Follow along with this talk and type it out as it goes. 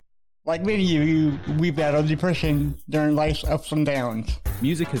Like many of you, we battle depression during life's ups and downs.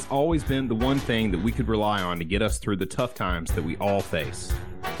 Music has always been the one thing that we could rely on to get us through the tough times that we all face.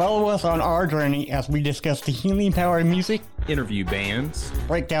 Follow us on our journey as we discuss the healing power of music, Interview bands,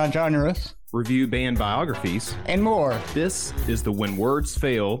 break down genres, review band biographies, and more. This is the When Words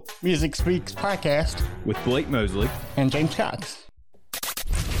Fail Music Speaks podcast with Blake Mosley and James Cox.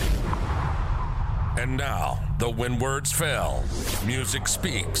 And now, the When Words Fail Music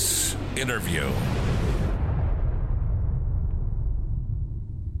Speaks interview.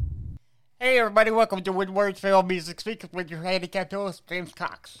 Hey everybody, welcome to When Words Fail Music Speaks with your handicapped host, James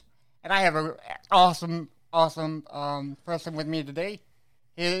Cox. And I have an awesome person with me today.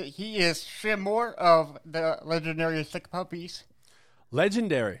 He is Shim Moore of the legendary Sick Puppies.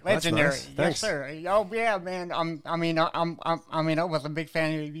 Legendary. That's nice. Thanks. Yes, sir. Oh yeah, man. I was a big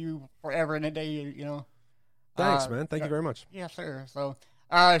fan of you forever and a day. You know. Thanks, man. Thank you very much. Yes, sir. So,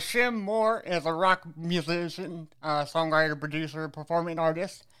 Shim Moore is a rock musician, songwriter, producer, performing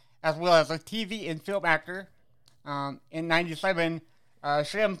artist, as well as a TV and film actor. In '97,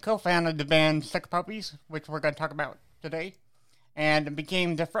 Shim co-founded the band Sick Puppies, which we're going to talk about today, and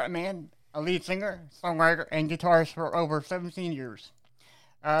became the frontman, a lead singer, songwriter, and guitarist for over 17 years.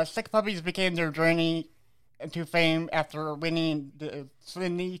 Sick Puppies became their journey to fame after winning the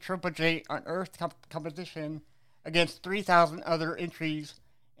Sydney Triple J Unearthed competition against 3,000 other entries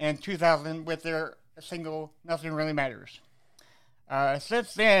in 2000 with their single Nothing Really Matters.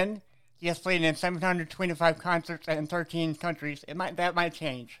 Since then, he has played in 725 concerts in 13 countries. That might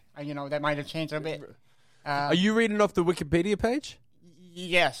change. That might have changed a bit. Are you reading off the Wikipedia page?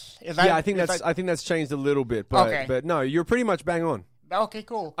 Yes. I think that's changed a little bit, but no, you're pretty much bang on. Okay,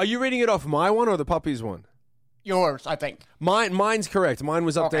 cool. Are you reading it off my one or the Puppies one? Yours, I think. Mine's correct. Mine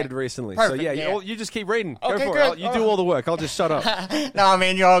was updated recently. Perfect, so you just keep reading. Okay, Go for good. it. You do all the work. I'll just shut up. No,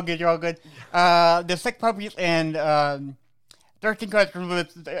 man, you're all good. The Sick Puppies and 13 countries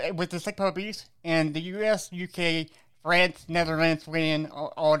with the Sick Puppies, and the U.S., UK, France, Netherlands, Sweden,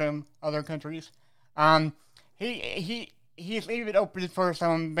 all them other countries. He's even opened for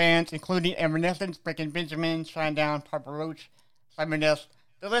some bands, including Evanescence, Breaking Benjamin, Shinedown, Papa Roach, Simon S.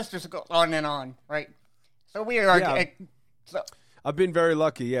 The list just goes on and on, right? So we are. Yeah. I've been very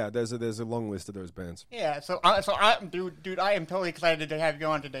lucky. Yeah, there's a long list of those bands. Yeah. I am totally excited to have you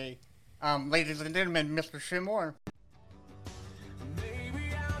on today, ladies and gentlemen, Mr. Shim Moore.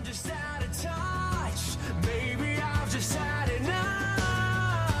 Maybe I'm just out of touch. Maybe I've just had enough.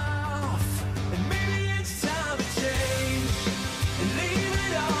 And maybe it's time to change and leave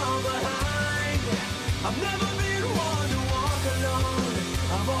it all behind. I've never been one to walk alone.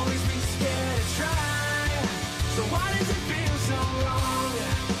 I've always been scared to try. So why does it feel so wrong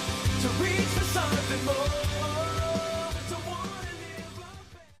to reach for something more? To want to live up.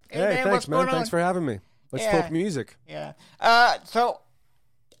 Hey, thanks, man. Thanks for having me. Let's talk music. Yeah. So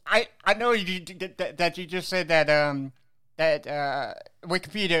I know that you just said that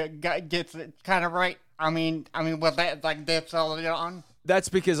Wikipedia gets it kind of right. I mean, was that like that's all on? That's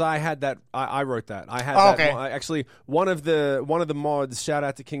because I had that. I wrote that. I had that. Okay. Actually, one of the mods. Shout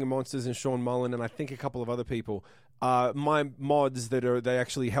out to King of Monsters and Sean Mullen, and I think a couple of other people. My mods they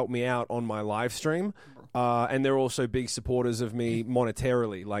actually helped me out on my live stream, and they're also big supporters of me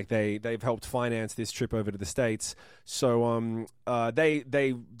monetarily. Like they've helped finance this trip over to the States. So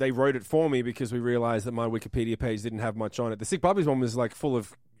they wrote it for me because we realized that my Wikipedia page didn't have much on it. The Sick Puppies one was like full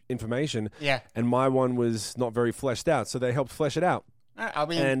of information, and my one was not very fleshed out. So they helped flesh it out. I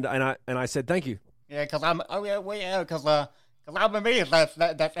mean, and I said thank you. Yeah, because I'm amazed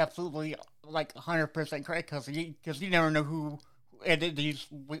that's absolutely like 100% correct. Because you never know who edited this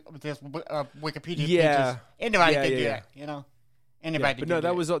Wikipedia pages. Anybody can do that, you know. Anybody. But no,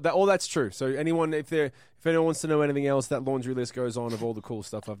 that was all. That's true. So anyone, if anyone wants to know anything else, that laundry list goes on of all the cool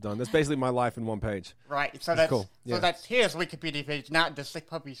stuff I've done. That's basically my life in one page. Right. So that's cool. Yeah. So that's his Wikipedia page, not the Sick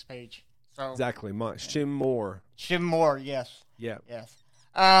Puppies page. So exactly. Shim Moore. Shim Moore. Yes. Yeah. Yes.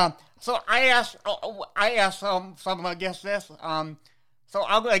 So I asked some of my guests this. So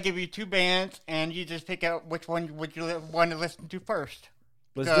I'm going to give you two bands, and you just pick out which one would you want to listen to first.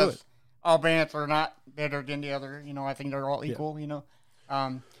 Let's do it. All bands are not better than the other. You know, I think they're all equal. You know.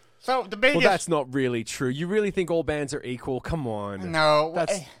 So the biggest. Well, that's not really true. You really think all bands are equal? Come on. No.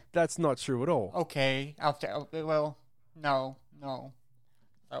 That's not true at all. Okay. Well, no.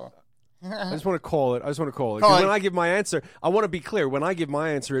 So. I just want to call it. When I give my answer, I want to be clear. When I give my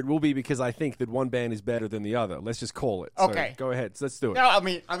answer, it will be because I think that one band is better than the other. Let's just call it. Okay. So go ahead. Let's do it. No, I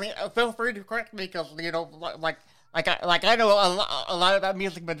mean, feel free to correct me because like I know a lot about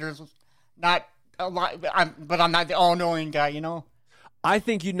music, but there's not a lot. I'm not the all-knowing guy, you know. I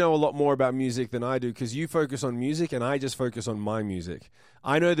think you know a lot more about music than I do because you focus on music and I just focus on my music.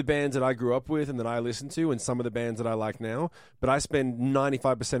 I know the bands that I grew up with and that I listen to and some of the bands that I like now, but I spend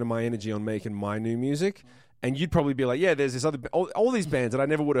 95% of my energy on making my new music. And you'd probably be like, yeah, there's this other, all these bands that I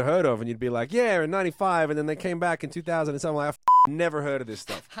never would have heard of. And you'd be like, yeah, in 95. And then they came back in 2000 and something like, I've never heard of this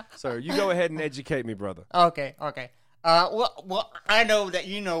stuff. So you go ahead and educate me, brother. Okay. Well, I know that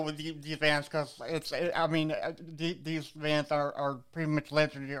you know with these bands because these bands are pretty much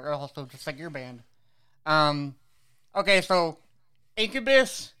legendary, also just like your band. Okay, so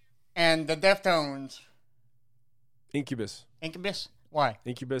Incubus and the Deftones. Incubus. Why?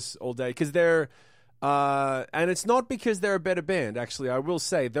 Incubus all day because they're. And it's not because they're a better band, actually. I will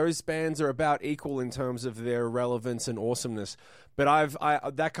say those bands are about equal in terms of their relevance and awesomeness. But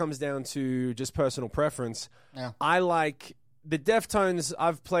that comes down to just personal preference. Yeah. I like the Deftones.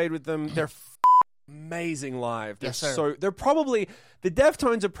 I've played with them. They're amazing live. They're Yes, sir. they're probably the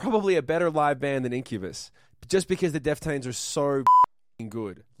Deftones are probably a better live band than Incubus, just because the Deftones are so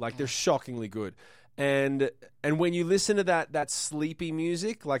good. Like they're shockingly good. And when you listen to that sleepy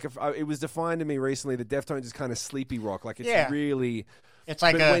music, like it was defined to me recently, the Deftones is kind of sleepy rock. Like it's really, it's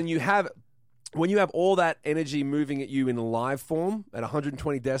like when you have all that energy moving at you in live form at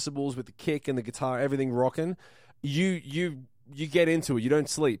 120 decibels with the kick and the guitar, everything rocking, you get into it. You don't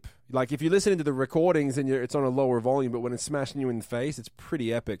sleep. Like if you listen to the recordings and it's on a lower volume, but when it's smashing you in the face, it's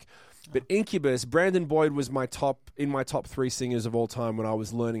pretty epic. But Incubus, Brandon Boyd was my top 3 singers of all time when I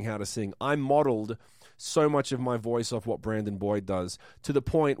was learning how to sing. I modeled so much of my voice off what Brandon Boyd does, to the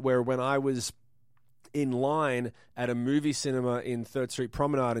point where when I was in line at a movie cinema in 3rd Street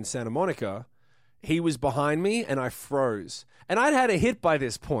Promenade in Santa Monica, he was behind me and I froze. And I'd had a hit by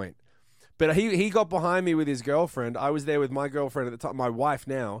this point. But he got behind me with his girlfriend. I was there with my girlfriend at the time, my wife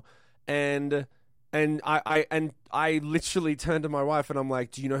now, and I literally turned to my wife and I'm like,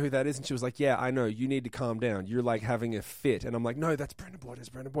 "Do you know who that is?" And she was like, "Yeah, I know. You need to calm down. You're like having a fit." And I'm like, "No, that's Brandon Boyd. It's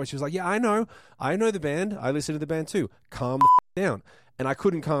Brandon Boyd." She was like, "Yeah, I know the band. I listen to the band too. Calm the down." And I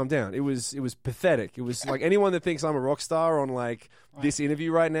couldn't calm down. It was pathetic. It was like anyone that thinks I'm a rock star on like this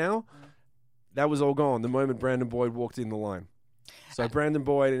interview right now, that was all gone the moment Brandon Boyd walked in the line. So Brandon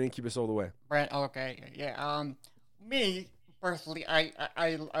Boyd and Incubus all the way. Okay, yeah. Me personally, I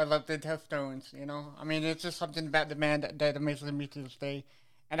love the Deftones. You know, I mean, it's just something about the band that amazes me to this day.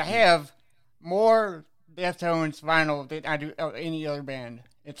 And I have more Deftones vinyl than I do any other band.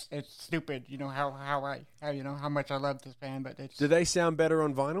 It's stupid, you know how much I love this band, but it's. Do they sound better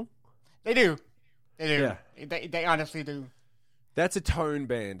on vinyl? They do. Yeah. They honestly do. That's a tone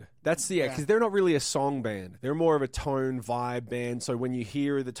band. That's because they're not really a song band. They're more of a tone vibe band. So when you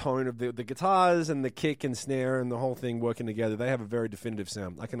hear the tone of the guitars and the kick and snare and the whole thing working together, they have a very definitive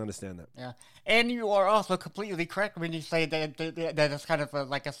sound. I can understand that. Yeah, and you are also completely correct when you say that it's kind of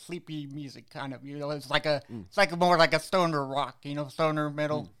like a sleepy music kind of. You know, it's like more like a stoner rock. You know, stoner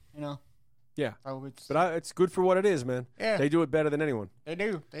metal. You know. Yeah, so it's good for what it is, man. Yeah, they do it better than anyone. They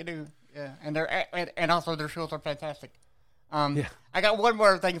do. Yeah, and also their shows are fantastic. I got one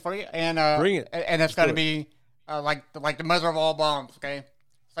more thing for you, and bring it. And it's going to be like the mother of all bombs. Okay,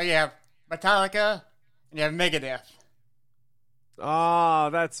 so you have Metallica and you have Megadeth. Ah,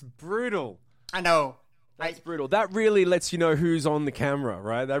 that's brutal. I know. That's brutal. That really lets you know who's on the camera,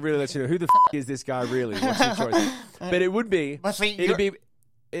 right? That really lets you know who the is this guy really. What's your choice? But it would be. It'd be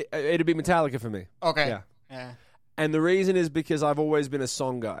Metallica for me. Okay. Yeah. And the reason is because I've always been a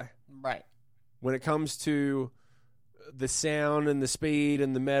song guy. Right. When it comes to the sound and the speed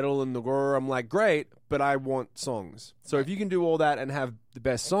and the metal and the roar, I'm like, great, but I want songs. So if you can do all that and have the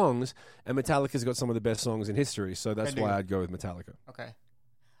best songs, and Metallica's got some of the best songs in history, so that's why I'd go with Metallica. Okay.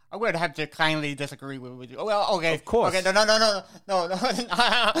 I would have to kindly disagree with you. Well, okay. Of course. Okay, no.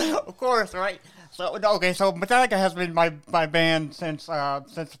 Of course, right? So, okay, so Metallica has been my band since high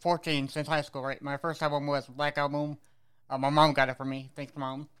school, right? My first album was Black Album. My mom got it for me. Thanks,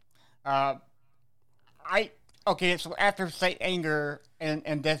 Mom. Okay, so after Saint Anger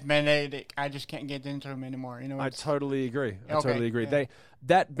and Death Magnetic, I just can't get into them anymore. You know, I totally agree. Yeah.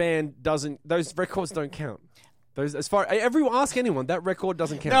 That band doesn't; those records don't count. Those, as far everyone ask anyone, that record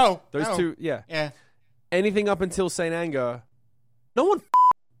doesn't count. No, those two, yeah. Anything up until Saint Anger, no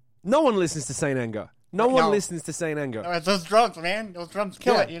one listens to Saint Anger. No one listens to Saint Anger. No, it's those drums, man. Those drums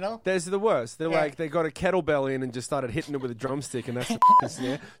kill it, you know? They're the worst. They're like, they got a kettlebell in and just started hitting it with a drumstick, and that's the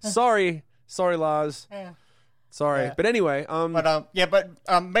snare. Sorry, Lars. Yeah. Sorry. Yeah. But anyway.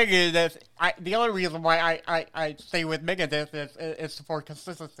 Megadeth, the only reason why I stay with Megadeth is for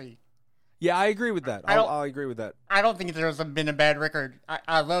consistency. Yeah, I agree with that. I'll agree with that. I don't think there's been a bad record.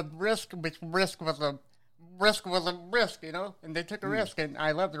 I love Risk, which Risk was a risk was a risk, and they took a risk, and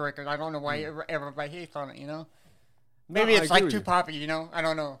I love the record. I don't know why everybody hates on it, Maybe I it's agree like with too you. poppy, I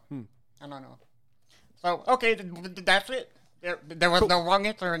don't know. I don't know. So, okay, that's it. There was no wrong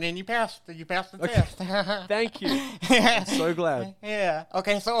answer, and then you passed. You passed the test. Thank you. I'm so glad. Yeah.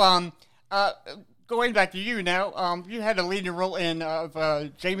 Okay. So, going back to you now, you had a leading role in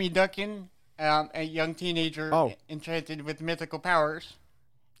Jamie Duncan, a young teenager enchanted with mythical powers,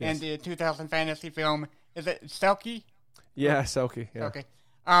 in the 2000 fantasy film. Is it Selkie? Yeah, Selkie. Yeah. Okay.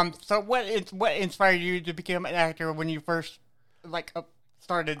 So, what inspired you to become an actor when you first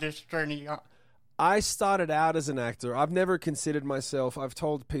started this journey? I started out as an actor. I've never considered myself, I've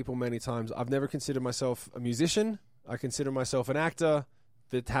told people many times, I've never considered myself a musician. I consider myself an actor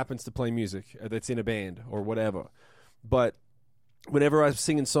that happens to play music, that's in a band or whatever. But whenever I'm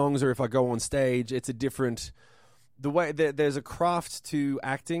singing songs or if I go on stage, it's a different... The way there's a craft to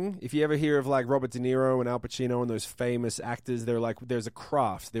acting. If you ever hear of like Robert De Niro and Al Pacino and those famous actors, they're like, there's a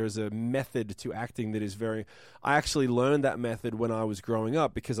craft, there's a method to acting that is very... I actually learned that method when I was growing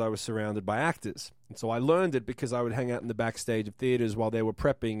up because I was surrounded by actors. And so I learned it because I would hang out in the backstage of theaters while they were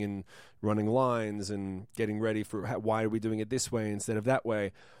prepping and running lines and getting ready for why are we doing it this way instead of that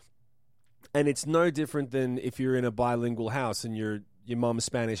way. And it's no different than if you're in a bilingual house and your mom's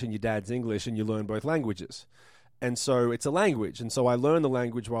Spanish and your dad's English and you learn both languages. And so it's a language. And so I learned the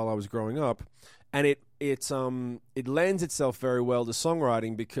language while I was growing up. And it lends itself very well to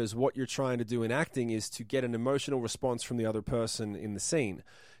songwriting because what you're trying to do in acting is to get an emotional response from the other person in the scene.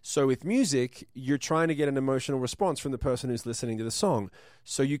 So with music, you're trying to get an emotional response from the person who's listening to the song.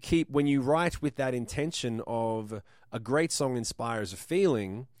 So when you write with that intention of a great song inspires a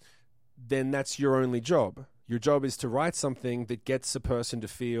feeling, then that's your only job. Your job is to write something that gets a person to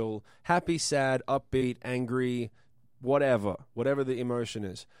feel happy, sad, upbeat, angry, whatever the emotion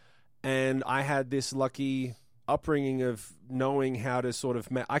is. And I had this lucky upbringing of knowing how to sort of...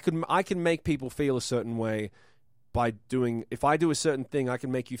 I can make people feel a certain way by doing... If I do a certain thing, I can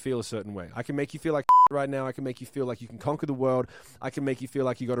make you feel a certain way. I can make you feel like right now. I can make you feel like you can conquer the world. I can make you feel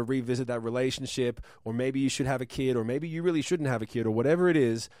like you got to revisit that relationship, or maybe you should have a kid, or maybe you really shouldn't have a kid, or whatever it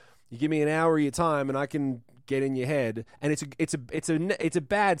is. You give me an hour of your time, and I can get in your head. And it's a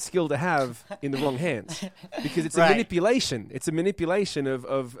bad skill to have in the wrong hands because it's a manipulation. It's a manipulation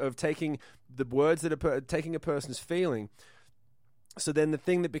of taking the words that are taking a person's feeling. So then the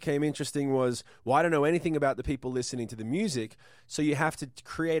thing that became interesting was, well, I don't know anything about the people listening to the music, so you have to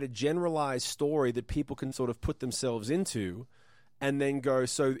create a generalized story that people can sort of put themselves into, and then go.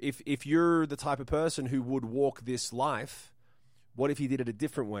 So if you're the type of person who would walk this life, what if you did it a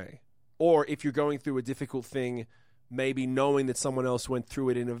different way? Or if you're going through a difficult thing, maybe knowing that someone else went through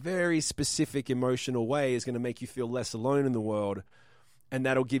it in a very specific emotional way is going to make you feel less alone in the world. And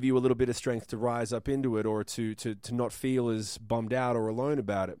that'll give you a little bit of strength to rise up into it, or to not feel as bummed out or alone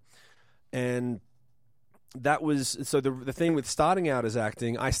about it. And that was... So the thing with starting out as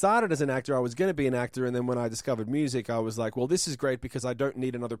acting, I started as an actor. I was going to be an actor. And then when I discovered music, I was like, well, this is great because I don't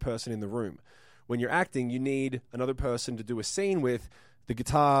need another person in the room. When you're acting, you need another person to do a scene with. The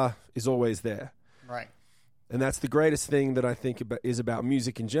guitar is always there. Right. And that's the greatest thing that I think is about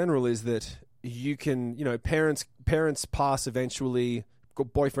music in general, is that you can, parents pass eventually,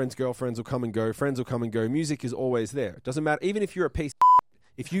 boyfriends, girlfriends will come and go, friends will come and go. Music is always there. It doesn't matter. Even if you're a piece of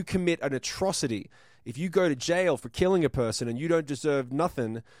if you commit an atrocity, if you go to jail for killing a person and you don't deserve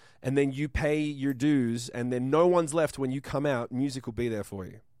nothing, and then you pay your dues and then no one's left when you come out, music will be there for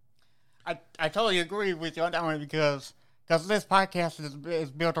you. I totally agree with you on that one because this podcast is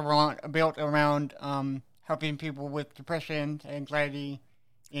built around helping people with depression, anxiety.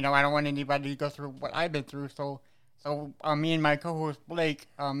 I don't want anybody to go through what I've been through. So me and my co-host Blake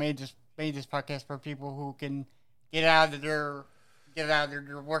made this podcast for people who can get out of their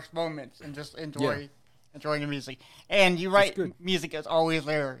worst moments and just enjoy the music. And you're right, music is always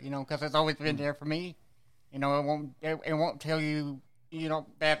there. Because it's always been there for me. It won't tell you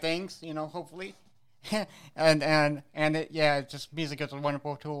bad things. Hopefully. and it's just music is a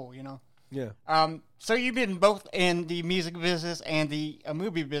wonderful tool. Yeah. So you've been both in the music business and the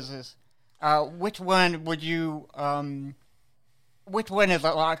movie business. Which one would you? Which one is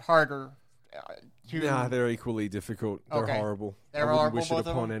a lot harder? Nah, they're equally difficult. They're horrible. I wouldn't wish it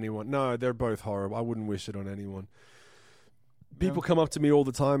upon anyone. No, they're both horrible. I wouldn't wish it on anyone. People come up to me all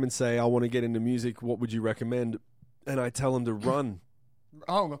the time and say, "I want to get into music. What would you recommend?" And I tell them to run.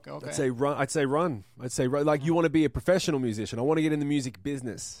 Oh, okay. I'd say run. Like, you want to be a professional musician. I want to get in the music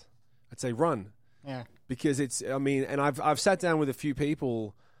business. I'd say run. Yeah. Because and I've sat down with a few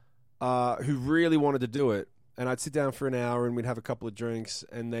people who really wanted to do it, and I'd sit down for an hour and we'd have a couple of drinks,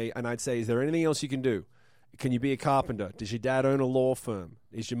 and I'd say, "Is there anything else you can do?" Can you be a carpenter? Does your dad own a law firm?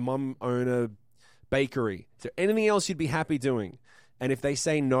 Does your mum own a bakery? Is there anything else you'd be happy doing? And if they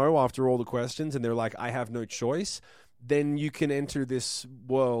say no after all the questions and they're like, I have no choice, then you can enter this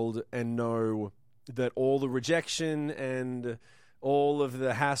world and know that all the rejection and all of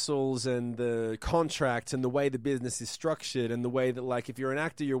the hassles and the contracts and the way the business is structured and the way that, like, if you're an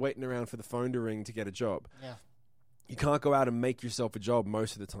actor, you're waiting around for the phone to ring to get a job. Yeah. You can't go out and make yourself a job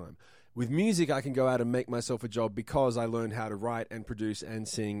most of the time. With music, I can go out and make myself a job because I learned how to write and produce and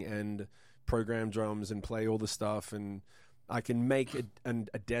sing and program drums and play all the stuff, and I can make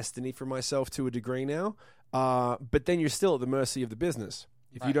a destiny for myself to a degree now. But then you're still at the mercy of the business.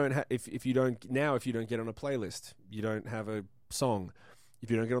 If you don't if you don't get on a playlist, you don't have a song.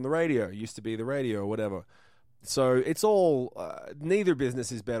 If you don't get on the radio, it used to be the radio or whatever. So it's all, neither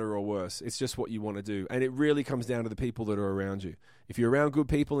business is better or worse. It's just what you want to do. And it really comes down to the people that are around you. If you're around good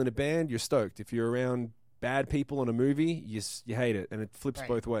people in a band, you're stoked. If you're around bad people in a movie, you hate it. And it flips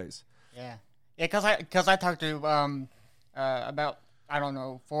both ways. Yeah. Yeah, because I talked to about, I don't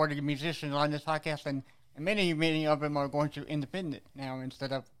know, 40 musicians on this podcast, and many of them are going to independent now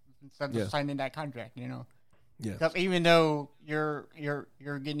instead of signing that contract, you know. Yeah. Because even though you're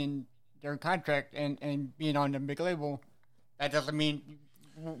getting their contract and being on the big label, that doesn't mean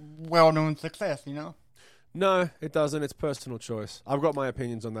well-known success, you know? No, it doesn't. It's personal choice. I've got my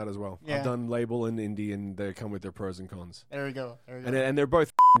opinions on that as well. Yeah. I've done label and indie, and they come with their pros and cons. There we go. And they're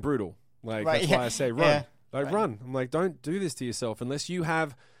both brutal. Like, Right, that's yeah. why I say run. Yeah. Like, run. I'm like, don't do this to yourself unless you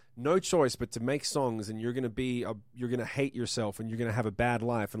have no choice but to make songs, and you're gonna hate yourself, and you're gonna have a bad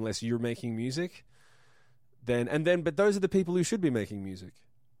life unless you're making music. But those are the people who should be making music.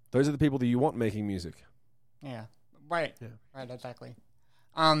 Those are the people that you want making music. Yeah. Right. Yeah. Right. Exactly.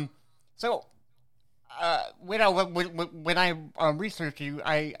 So, when I researched you,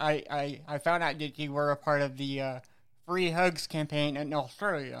 I found out that you were a part of the Free Hugs campaign in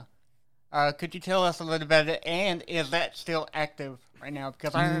Australia. Could you tell us a little bit about it? And is that still active right now?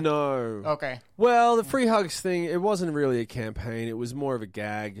 Because No. Okay. Well, the Free Hugs thing, it wasn't really a campaign. It was more of a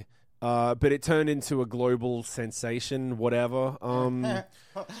gag. But it turned into a global sensation, whatever.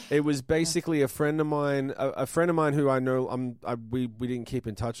 It was basically a friend of mine who I know, we didn't keep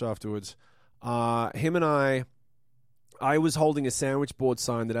in touch afterwards. Him and I was holding a sandwich board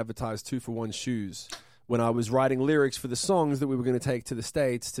sign that advertised 2-for-1 shoes when I was writing lyrics for the songs that we were going to take to the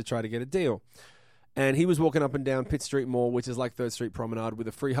States to try to get a deal. And he was walking up and down Pitt Street Mall, which is like 3rd Street Promenade, with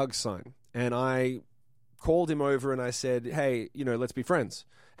a Free Hugs sign. And I called him over and I said, hey, let's be friends.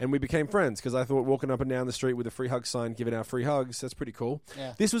 And we became friends because I thought walking up and down the street with a Free Hug sign, giving out free hugs, that's pretty cool.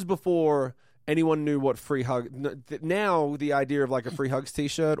 Yeah. This was before anyone knew what free hug. Now the idea of like a Free Hugs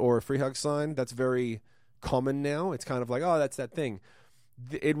T-shirt or a Free Hug sign, that's very common now. It's kind of like, oh, that's that thing.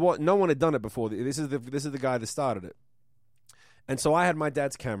 No one had done it before. This is the guy that started it. And so I had my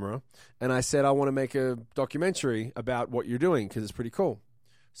dad's camera, and I said, I want to make a documentary about what you're doing because it's pretty cool.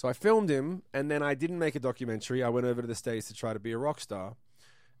 So I filmed him, and then I didn't make a documentary. I went over to the States to try to be a rock star.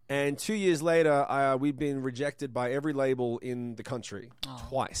 And 2 years later, we've been rejected by every label in the country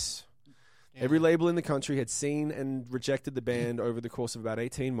twice. Yeah. Every label in the country had seen and rejected the band over the course of about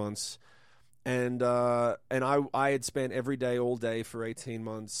 18 months. And I had spent every day, all day for 18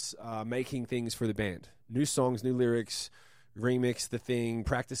 months making things for the band. New songs, new lyrics, remix the thing,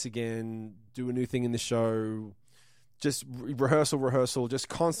 practice again, do a new thing in the show, just rehearsal, just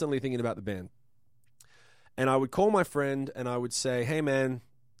constantly thinking about the band. And I would call my friend and I would say, hey man,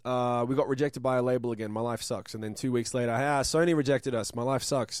 we got rejected by a label again. My life sucks. And then 2 weeks later, Sony rejected us. My life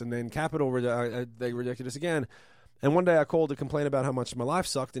sucks. And then Capitol, they rejected us again. And one day I called to complain about how much my life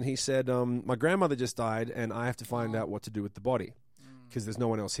sucked. And he said, my grandmother just died and I have to find out what to do with the body because there's no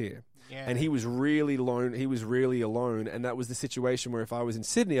one else here. Yeah. And he was really alone. And that was the situation where if I was in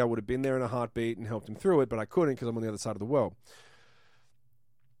Sydney, I would have been there in a heartbeat and helped him through it. But I couldn't because I'm on the other side of the world.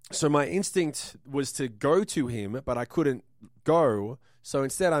 So my instinct was to go to him, but I couldn't go. So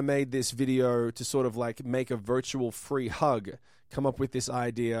instead I made this video to sort of like make a virtual free hug, come up with this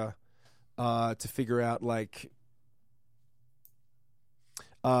idea to figure out like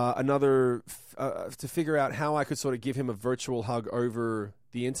to figure out how I could sort of give him a virtual hug over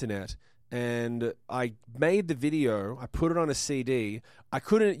the internet. And I made the video, I put it on a CD.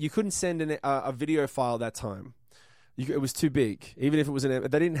 You couldn't send a video file that time. It was too big. Even if it was they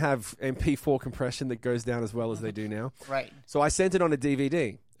didn't have MP4 compression that goes down as well as they do now. Right. So I sent it on a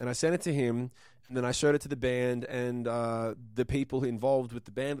DVD, and I sent it to him, and then I showed it to the band, and the people involved with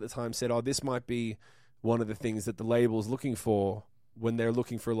the band at the time said, oh, this might be one of the things that the label's looking for when they're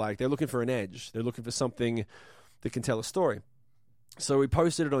looking for an edge. They're looking for something that can tell a story. So we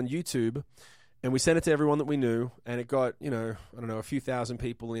posted it on YouTube, And we sent it to everyone that we knew, and it got, I don't know, a few thousand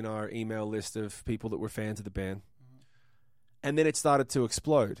people in our email list of people that were fans of the band. And then it started to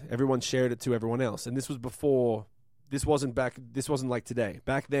explode. Everyone shared it to everyone else. And this was before, this wasn't like today.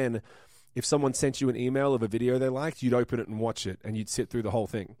 Back then, if someone sent you an email of a video they liked, you'd open it and watch it, and you'd sit through the whole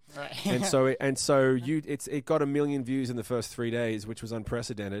thing. Right. It got 1 million views in the first 3 days, which was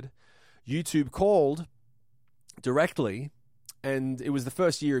unprecedented. YouTube called directly, and it was the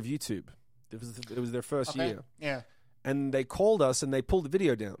first year of YouTube. It was their first year. Yeah. And they called us and they pulled the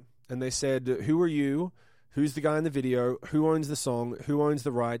video down. And they said, who are you? Who's the guy in the video? Who owns the song? Who owns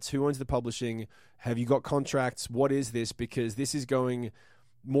the rights? Who owns the publishing? Have you got contracts? What is this? Because this is going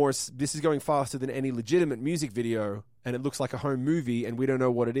faster than any legitimate music video, and it looks like a home movie, and we don't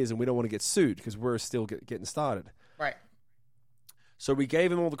know what it is, and we don't want to get sued because we're still getting started. Right. So we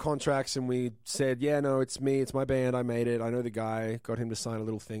gave him all the contracts, and we said, yeah, no, it's me. It's my band. I made it. I know the guy. Got him to sign a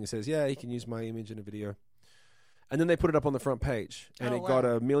little thing. It says, yeah, he can use my image in a video. And then they put it up on the front page, and got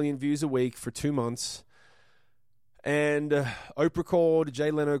 1 million views a week for 2 months. And Oprah called,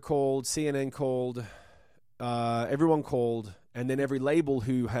 Jay Leno called, CNN called, everyone called, and then every label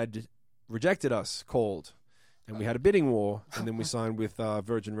who had rejected us called. And we had a bidding war, and then we signed with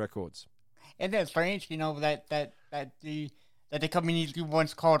Virgin Records. Isn't that strange, that the companies you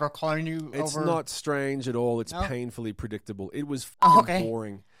once called are calling you It's over? not strange at all. It's No? painfully predictable. It was Okay.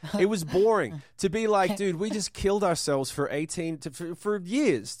 boring. It was boring to be like, dude, we just killed ourselves for for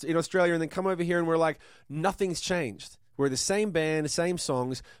years in Australia, and then come over here and we're like, nothing's changed. We're the same band, the same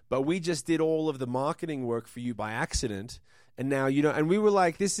songs, but we just did all of the marketing work for you by accident. And now, and we were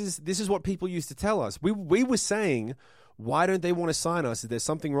like, this is what people used to tell us. We were saying, why don't they want to sign us? Is there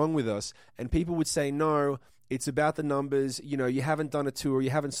something wrong with us? And people would say, no, it's about the numbers. You haven't done a tour. You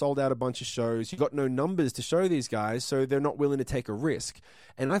haven't sold out a bunch of shows. You've got no numbers to show these guys, so they're not willing to take a risk.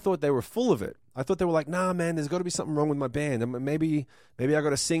 And I thought they were full of it. I thought they were like, nah, man, there's got to be something wrong with my band. Maybe I got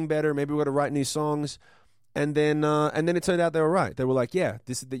to sing better. Maybe we got to write new songs. And then it turned out they were right. They were like, yeah,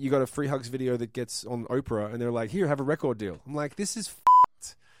 you got a Free Hugs video that gets on Oprah, and they're like, here, have a record deal. I'm like, this is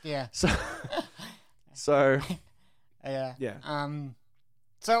f***ed. Yeah. So Yeah. yeah.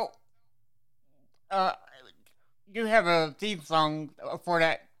 So, you have a theme song for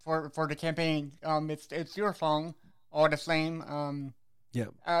that for the campaign. It's your song, all the same. Yeah.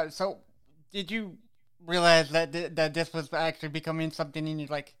 So, did you realize that that this was actually becoming something, and you're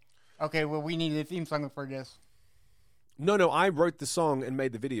like, okay, well, we need a theme song for this? No, I wrote the song and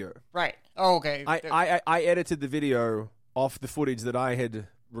made the video. Right. Oh, okay. I edited the video off the footage that I had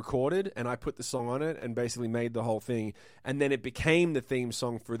recorded, and I put the song on it and basically made the whole thing. And then it became the theme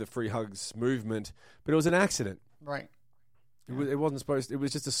song for the Free Hugs movement, but it was an accident. Right. It wasn't supposed to, it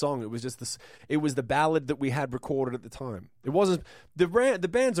was just a song. It was just this. It was the ballad that we had recorded at the time. It wasn't the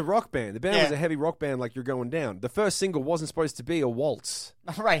band's a rock band. The band was a heavy rock band, like You're Going Down. The first single wasn't supposed to be a waltz.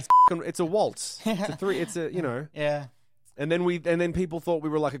 Right. It's a waltz. It's a Yeah. And then people thought we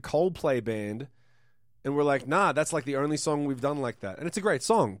were like a Coldplay band, and we're like, nah, that's like the only song we've done like that. And it's a great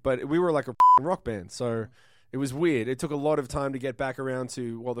song, but we were like a rock band, so it was weird. It took a lot of time to get back around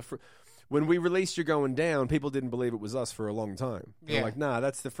to when we released You're Going Down, people didn't believe it was us for a long time. They were like, nah,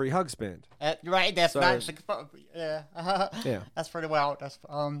 that's the Free Hugs band. Right. That's not. Yeah. Yeah. That's pretty wild. That's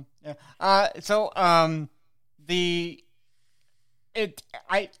yeah. I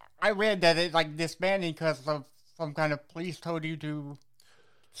read that it like disbanding because of some kind of police told you to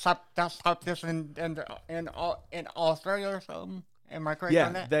stop this in Australia or something. Am I correct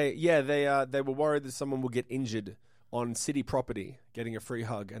on that? They were worried that someone would get injured on city property getting a free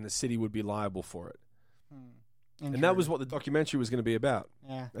hug, and the city would be liable for it. And that was what the documentary was going to be about.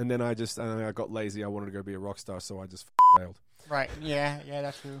 Yeah. And then I got lazy. I wanted to go be a rock star, so I just bailed. Right. Yeah.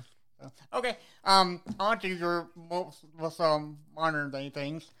 That's true. So, okay. On to your most modern day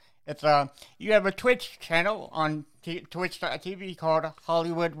things. It's you have a Twitch channel on Twitch.tv called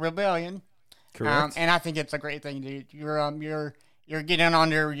Hollywood Rebellion. Correct. And I think it's a great thing, dude. You're getting on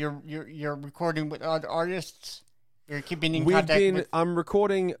there. You're recording with other artists. You're keeping in contact with... I'm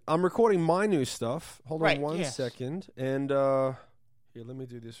recording my new stuff. Hold on one second. And here, let me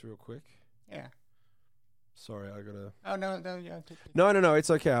do this real quick. Yeah. Sorry, I gotta... Oh, no, yeah. No, it's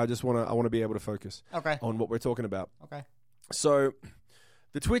okay. I want to be able to focus on what we're talking about. Okay. So,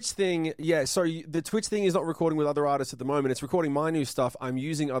 the Twitch thing, the Twitch thing is not recording with other artists at the moment. It's recording my new stuff. I'm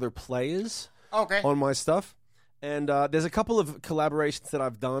using other players on my stuff. And there's a couple of collaborations that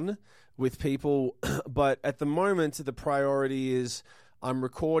I've done with people, but at the moment, the priority is I'm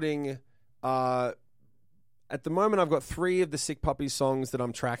recording... at the moment, I've got 3 of the Sick Puppies songs that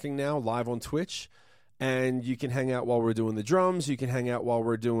I'm tracking now live on Twitch, and you can hang out while we're doing the drums. You can hang out while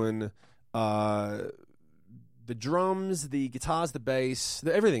we're doing the drums, the guitars, the bass,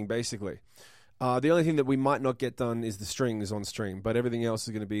 everything basically. The only thing that we might not get done is the strings on stream, but everything else is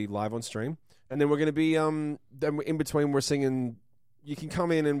going to be live on stream. And then we're going to be then in between we're singing. You can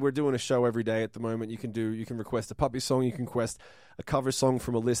come in and we're doing a show every day at the moment. You can request a puppy song. You can request a cover song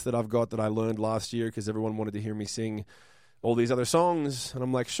from a list that I've got that I learned last year because everyone wanted to hear me sing all these other songs, and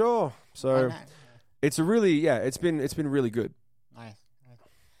I'm like, sure. So it's a really it's been really good. Nice.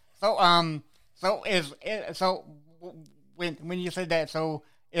 So when you said that, so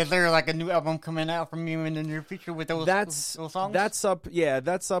is there like a new album coming out from you in the near future with those songs? That's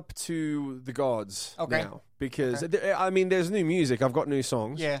up to the gods now because I mean there's new music. I've got new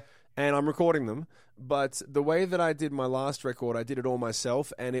songs. Yeah. And I'm recording them. But the way that I did my last record, I did it all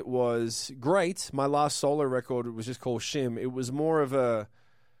myself, and it was great. My last solo record was just called Shim. It was more of a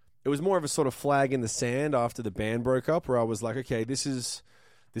sort of flag in the sand after the band broke up, where I was like, okay, this is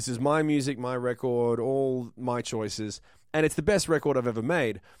my music, my record, all my choices, and it's the best record I've ever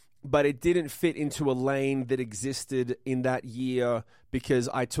made. But it didn't fit into a lane that existed in that year because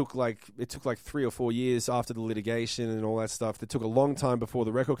it took like 3 or 4 years after the litigation and all that stuff. That took a long time before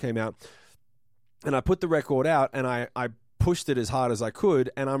the record came out. And I put the record out and I pushed it as hard as I could.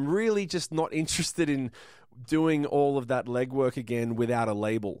 And I'm really just not interested in doing all of that legwork again without a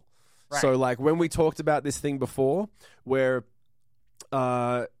label. Right. So like when we talked about this thing before where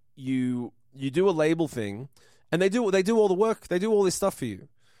you do a label thing and they do all the work. They do all this stuff for you.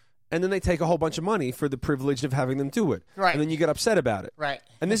 And then they take a whole bunch of money for the privilege of having them do it. Right. And then you get upset about it. Right.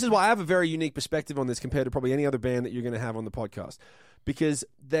 And this is why I have a very unique perspective on this compared to probably any other band that you're going to have on the podcast. Because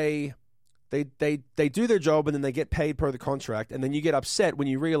they do their job and then they get paid per the contract. And then you get upset when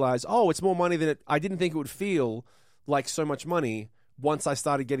you realize, oh, it's more money than I didn't think it would feel like so much money once I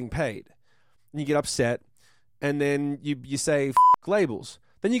started getting paid. And you get upset. And then you say, F*** labels.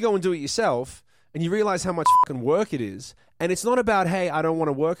 Then you go and do it yourself. And you realize how much fucking work it is. And it's not about, hey, I don't want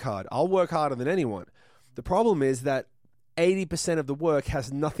to work hard. I'll work harder than anyone. The problem is that 80% of the work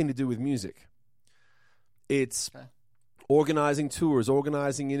has nothing to do with music. It's organizing tours,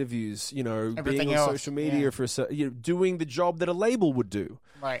 organizing interviews, Everything being on else, social media for doing the job that a label would do.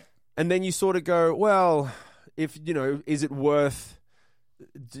 Right. And then you sort of go, well, if, is it worth,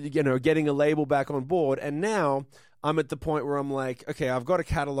 getting a label back on board? And now I'm at the point where I'm like, okay, I've got a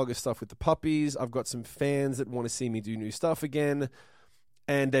catalog of stuff with the puppies. I've got some fans that want to see me do new stuff again.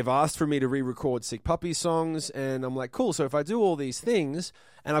 And they've asked for me to re-record Sick Puppy songs. And I'm like, cool. So if I do all these things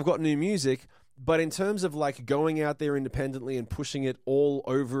and I've got new music, but in terms of like going out there independently and pushing it all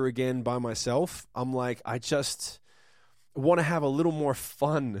over again by myself, I'm like, I just want to have a little more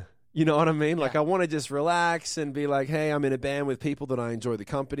fun. You know what I mean? Yeah. Like I want to just relax and be like, hey, I'm in a band with people that I enjoy the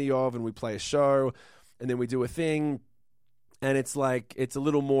company of and we play a show. And then we do a thing, and it's like it's a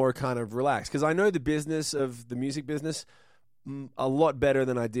little more kind of relaxed. Because I know the business of the music business a lot better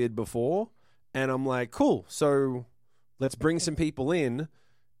than I did before. And I'm like, cool, so let's bring some people in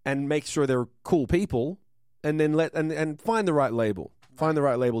and make sure they're cool people, and then and find the right label. Find the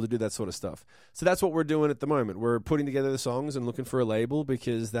right label to do that sort of stuff. So that's what we're doing at the moment. We're putting together the songs and looking for a label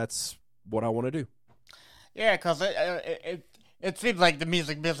because that's what I want to do. Yeah, because it seems like the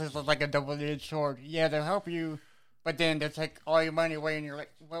music business is like a double-edged sword. Yeah, they'll help you, but then they take all your money away, and you're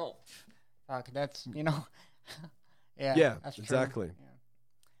like, well, fuck, that's, Yeah, that's exactly. True.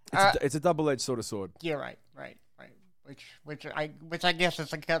 Yeah. It's a double-edged sort of sword. Yeah, right. Which I guess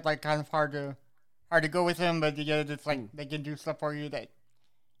it's like kind of hard to go with them, but it's like they can do stuff for you that,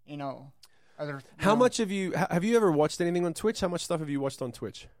 How much have you ever watched anything on Twitch? How much stuff have you watched on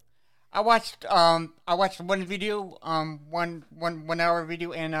Twitch? I watched one video, 1 hour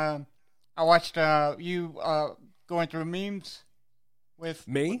video, and I watched you going through memes with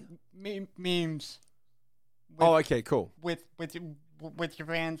me. Memes. Okay, cool. With your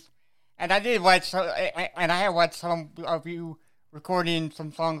fans, and I did watch, and I have watched some of you recording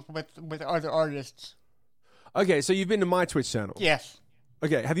some songs with other artists. Okay, so you've been to my Twitch channel. Yes.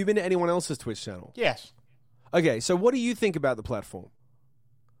 Okay, have you been to anyone else's Twitch channel? Yes. Okay, so what do you think about the platform?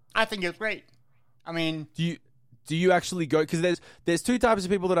 I think it's great. I mean, do you actually go? Because there's two types of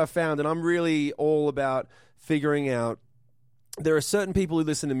people that I've found, and I'm really all about figuring out. There are certain people who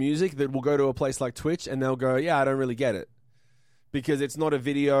listen to music that will go to a place like Twitch and they'll go, yeah, I don't really get it. Because it's not a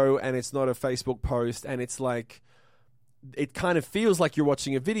video and it's not a Facebook post, and it's like, it kind of feels like you're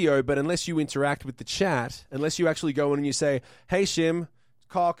watching a video, but unless you interact with the chat, unless you actually go in and you say, hey, Shim,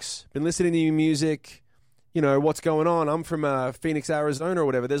 Cox, been listening to your music, what's going on? I'm from Phoenix, Arizona or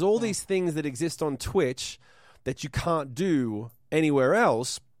whatever. There's all these things that exist on Twitch that you can't do anywhere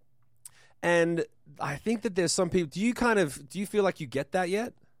else. And I think that there's some people, do you feel like you get that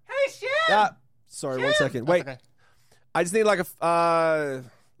yet? hey, Sorry, 1 second. Wait. Okay. I just need like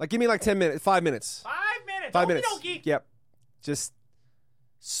give me like 10 minutes, 5 minutes. 5 minutes. 5 minutes. Okey-dokey. Yep. Just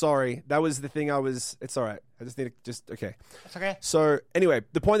sorry. That was the thing it's all right. I just need to okay. That's okay. So anyway,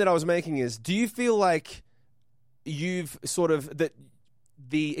 the point that I was making is, do you feel like you've sort of that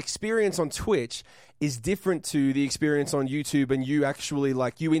the experience on Twitch is different to the experience on YouTube, and you actually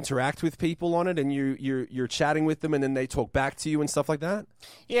like you interact with people on it, and you're chatting with them, and then they talk back to you and stuff like that?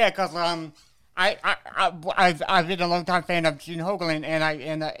 Yeah, because I've been a long time fan of Gene Hoglan,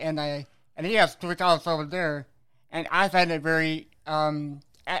 and he has Twitch also over there, and I find it very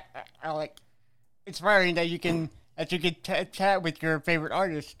like inspiring that you can chat with your favorite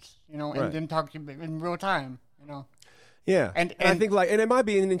artists, and Right. then talk to you in real time, Yeah, And I think and it might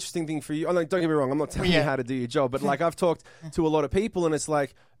be an interesting thing for you. Don't get me wrong, I'm not telling you Yeah. how to do your job, but like I've talked to a lot of people, and it's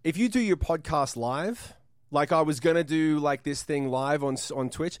like if you do your podcast live, like I was gonna do like this thing live on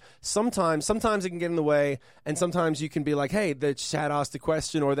Twitch. Sometimes it can get in the way, and sometimes you can be like, hey, the chat asked a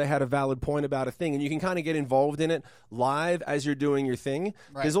question or they had a valid point about a thing, and you can kind of get involved in it live as you're doing your thing.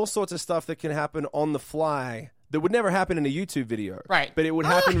 Right. There's all sorts of stuff that can happen on the fly that would never happen in a YouTube video. Right. But it would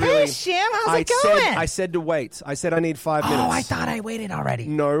happen hey, really. Shim, how's it going? I said to wait. I said I need 5 minutes. Oh, I thought I waited already.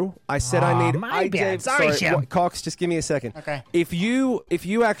 No, I said I need. my bad. Sorry, Shim. Cox, just give me a second. Okay. If you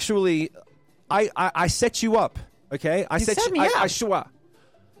actually, I set you up. Okay, I set set me I up. sure.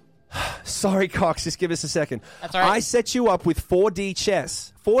 Sorry, Cox. Just give us a second. That's all right. I set you up with 4D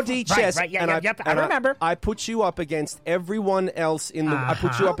chess. 4D chess. right, yeah, and yep, I remember. I put you up against everyone else in the. I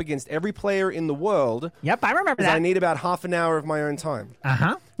put you up against every player in the world. Yep, I remember Because that. I need about half an hour of my own time.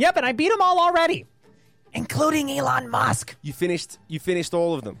 Yep, and I beat them all already, including Elon Musk. You finished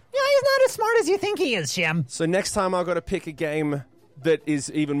all of them. Yeah, he's not as smart as you think he is, Shim. So next time I've got to pick a game that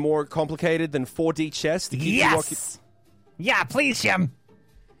is even more complicated than 4D chess to keep you Yes. Yeah, please, Shim.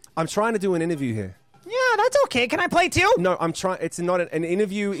 I'm trying to do an interview here. Yeah, that's okay. Can I play too? No, I'm trying. It's not an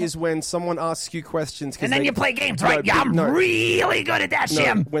interview. Is when someone asks you questions, And then you play games, right? Yeah, I'm really good at that,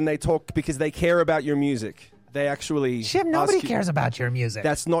 Shim. when they talk because they care about your music. They actually Shim, nobody ask you- cares about your music.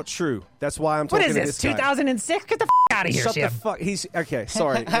 That's not true. That's why I'm What talking is to this, this guy. 2006? Get the out of here, Shut Shim. the fuck. He's okay.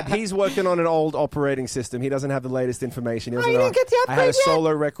 Sorry, he's working on an old operating system. He doesn't have the latest information. He doesn't you know. didn't get the I had a upgrade yet?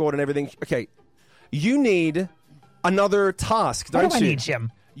 solo record and everything. Okay, you need another task, What don't do I you? need, Shim?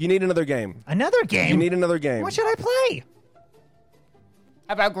 You need another game. Another game? You need another game. What should I play?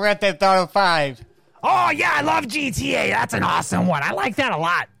 How about Grand Theft Auto 5? Oh, yeah, I love GTA. That's an awesome one. I like that a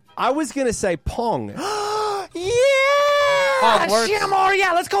lot. I was gonna say Pong. Yeah! Pong works. Shim, oh,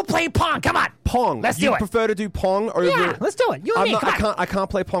 yeah, let's go play Pong. Come on. Pong. Let's you do it. prefer to do Pong or Yeah, let's do it. You and me, come on. I can't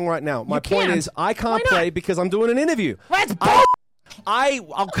play Pong right now. My You point can't. is I can't Why not? play because I'm doing an interview. Let's bull.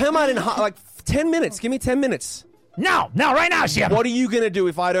 I'll come out in like 10 minutes. Give me 10 minutes. No, right now, Shim. What are you gonna do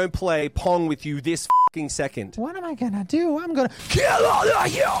if I don't play Pong with you this fucking second? What am I gonna do? I'm gonna kill all the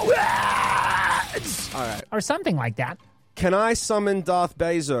humans! All right. Or something like that. Can I summon Darth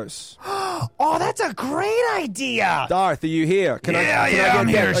Bezos? Oh, that's a great idea! Darth, are you here? Can I I'm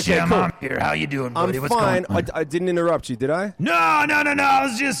get here, that? Okay, Shim. cool. I'm here. How you doing, I'm buddy? What's fine. going on? I didn't interrupt you, did I? No. I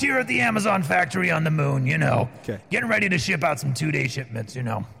was just here at the Amazon factory on the moon, Okay. Getting ready to ship out some 2-day shipments,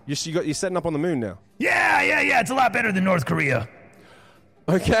 You're setting up on the moon now. Yeah. It's a lot better than North Korea.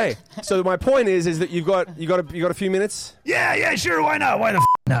 Okay. So my point is that you got a few minutes. Yeah, sure. Why not? Why the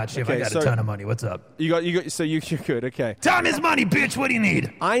not, Shim? I Okay, got so- a ton of money. What's up? You're good. Okay. Time is money, bitch. What do you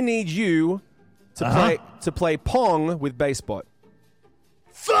need? I need you to play Pong with Basebot.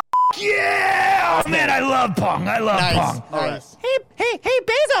 Yeah! Oh, man, I love Pong. I love Nice. Pong. Nice. Hey,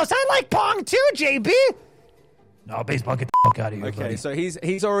 Bezos, I like Pong too, JB. No, baseball, get the fuck out of here, Okay, buddy. so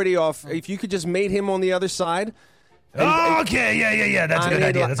he's already off. If you could just meet him on the other side. Okay, yeah. That's a good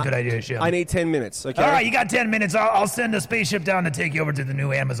idea. That's a good idea, Shim. I need 10 minutes. Okay. All right, you got 10 minutes. I'll send a spaceship down to take you over to the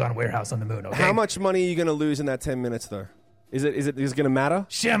new Amazon warehouse on the moon, okay? How much money are you going to lose in that 10 minutes, though? Is it going to matter?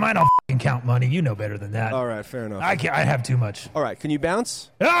 Shim, I don't f***ing count money. You know better than that. All right, fair enough. I have too much. All right, can you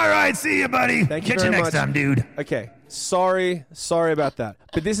bounce? All right, see you, buddy. Thank you Catch very you next much. time, dude. Okay, sorry about that.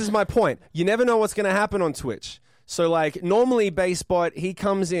 But this is my point. You never know what's going to happen on Twitch. So, like, normally Basebot, he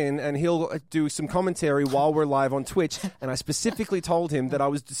comes in and he'll do some commentary while we're live on Twitch, and I specifically told him that I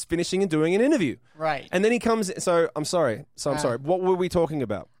was just finishing and doing an interview. Right. And then he comes, so I'm sorry. What were we talking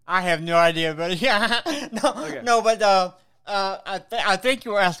about? I have no idea, but yeah. But I think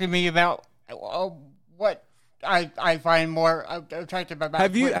you were asking me about what I find more attractive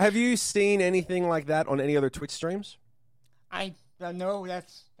about Twitch. Have you seen anything like that on any other Twitch streams? I no,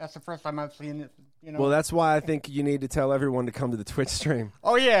 that's the first time I've seen it. Well, that's why I think you need to tell everyone to come to the Twitch stream.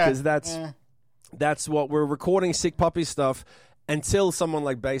 Oh yeah, Because that's what we're recording Sick Puppy stuff, until someone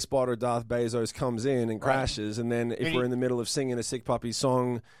like Bassbot or Darth Bezos comes in and crashes, and then if we're in the middle of singing a Sick Puppy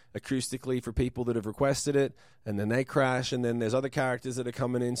song acoustically for people that have requested it, and then they crash, and then there's other characters that are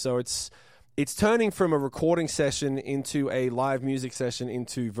coming in. So it's turning from a recording session into a live music session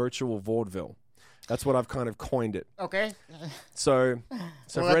into virtual vaudeville. That's what I've kind of coined it. Okay. So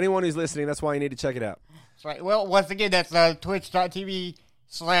for anyone who's listening, that's why you need to check it out. That's right. Well, once again, that's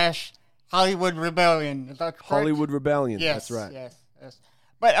twitch.tv/Hollywood Rebellion. Is that correct? Hollywood Rebellion. Yes. That's right. Yes.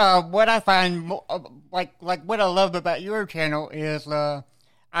 But what I find, like what I love about your channel is,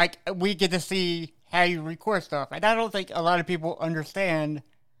 we get to see how you record stuff, and I don't think a lot of people understand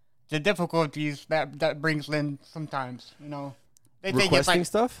the difficulties that brings in sometimes. You know, they think it's requesting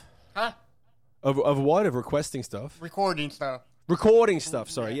stuff. Huh? Of what? Of requesting stuff? Recording stuff. Recording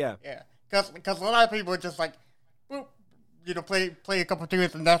stuff. Sorry. Yeah. Yeah. Because a lot of people are just like, boop, you know, play a couple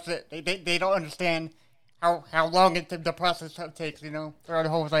tunes and that's it. They don't understand how long the process takes, you know, throughout the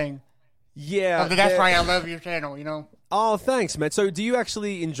whole thing. Yeah. So that's why I love your channel, you know. Oh, thanks, man. So do you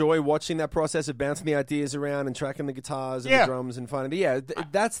actually enjoy watching that process of bouncing the ideas around and tracking the guitars and the drums and finding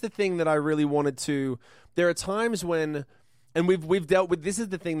that's the thing that I really wanted to. There are times when, and we've dealt with, this is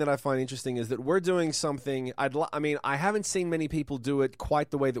the thing that I find interesting, is that we're doing something, I haven't seen many people do it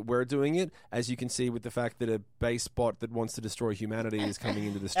quite the way that we're doing it, as you can see with the fact that a bass bot that wants to destroy humanity is coming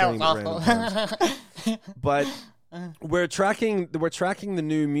into the stream at random times. But we're tracking the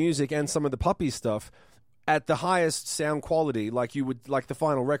new music and some of the Puppy stuff at the highest sound quality, like the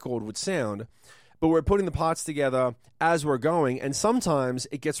final record would sound. But we're putting the parts together as we're going, and sometimes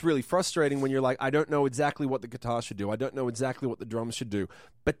it gets really frustrating when you're like, I don't know exactly what the guitar should do. I don't know exactly what the drums should do.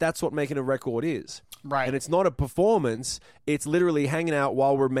 But that's what making a record is. Right. And it's not a performance. It's literally hanging out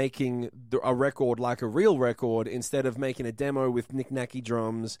while we're making a record like a real record, instead of making a demo with knick-knacky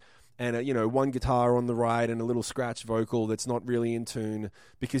drums and one guitar on the right and a little scratch vocal that's not really in tune,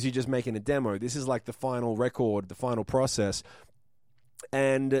 because you're just making a demo. This is like the final record, the final process.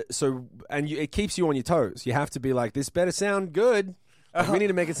 And it keeps you on your toes. You have to be like, this better sound good. Like, we need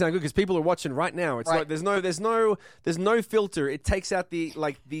to make it sound good because people are watching right now. It's like there's no filter. It takes out the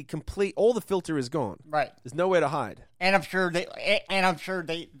complete, all the filter is gone. Right. There's nowhere to hide. And I'm sure they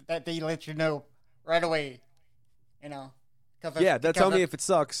let you know right away. You know. They'll tell me if it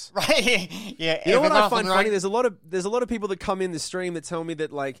sucks. Right. Yeah. You know what I find funny? There's a lot of people that come in the stream that tell me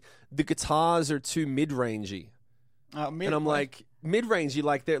that like the guitars are too mid-rangey. And I'm like, mid-range,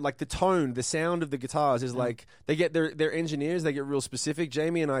 like the tone, the sound of the guitars is like, they get their engineers, they get real specific.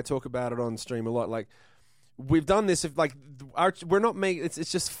 Jamie and I talk about it on stream a lot. Like, we've done this, if like we're not making,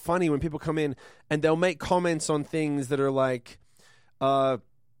 it's just funny when people come in and they'll make comments on things that are like,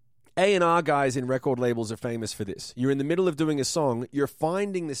 A&R guys in record labels are famous for this. You're in the middle of doing a song, you're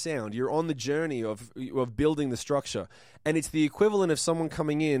finding the sound, you're on the journey of building the structure, and it's the equivalent of someone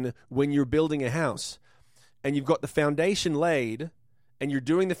coming in when you're building a house. And you've got the foundation laid, and you're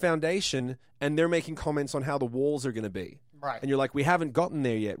doing the foundation, and they're making comments on how the walls are going to be. Right. And you're like, we haven't gotten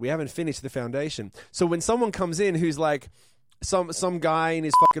there yet. We haven't finished the foundation. So when someone comes in who's like, some guy in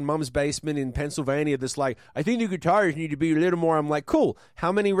his fucking mum's basement in Pennsylvania that's like, I think the guitars need to be a little more. I'm like, cool.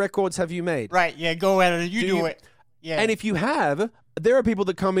 How many records have you made? Right. Yeah. Go at it. You do it. Yeah. And if you have, there are people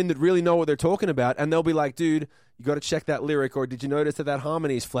that come in that really know what they're talking about, and they'll be like, dude, you got to check that lyric, or did you notice that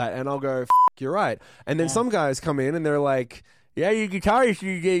harmony is flat? And I'll go, you're right. And then some guys come in and they're like, yeah, your guitar is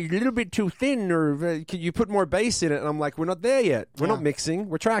a little bit too thin, or can you put more bass in it? And I'm like, we're not there yet. We're not mixing.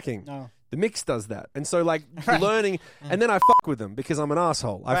 We're tracking. No. The mix does that. And so, like, learning, and then I fuck with them because I'm an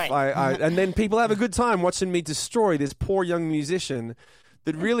asshole. And then people have a good time watching me destroy this poor young musician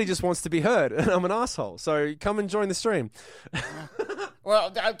that really just wants to be heard, and I'm an asshole. So come and join the stream.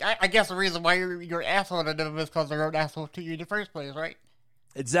 Well, I guess the reason why you're an asshole to them is because they're an asshole to you in the first place, right?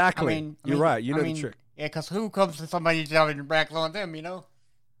 Exactly. You're right. You know the trick. Yeah, because who comes to somebody's job and brags on them, you know?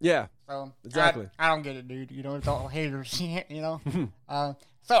 Yeah. So exactly. I don't get it, dude. You know, it's all haters, you know?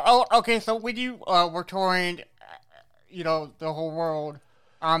 So when you were touring, you know, the whole world,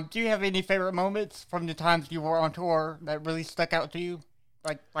 do you have any favorite moments from the times you were on tour that really stuck out to you?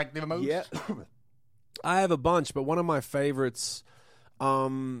 Like the most? Yeah. I have a bunch, but one of my favorites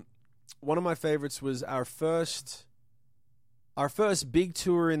was our first big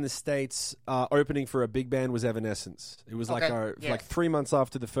tour in the States, opening for a big band was Evanescence. It was like 3 months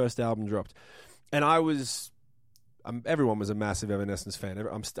after the first album dropped. And everyone was a massive Evanescence fan.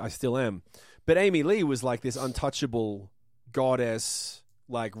 I still am. But Amy Lee was like this untouchable goddess,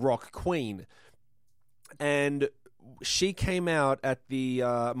 like rock queen. And she came out at the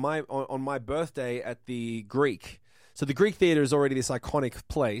on my birthday at the Greek. So the Greek Theatre is already this iconic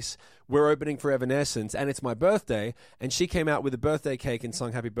place. We're opening for Evanescence, and it's my birthday. And she came out with a birthday cake and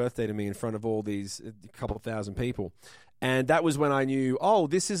sung "Happy Birthday" to me in front of all these couple of thousand people. And that was when I knew, oh,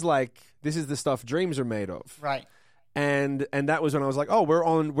 this is the stuff dreams are made of. Right. And that was when I was like, oh,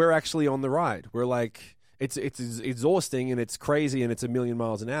 we're actually on the ride. We're like, it's exhausting and it's crazy and it's 1,000,000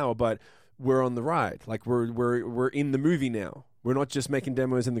 miles an hour, but we're on the ride. Like we're in the movie now. We're not just making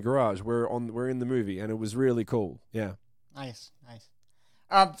demos in the garage. We're in the movie, and it was really cool. Yeah. Nice.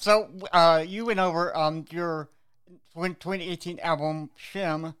 So you went over your 2018 album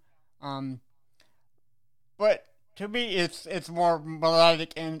Shim, but to me it's more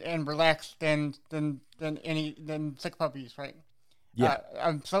melodic and relaxed than Sick Puppies, right? Yeah.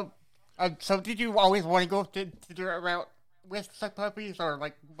 So did you always want to go to the route with Sick Puppies, or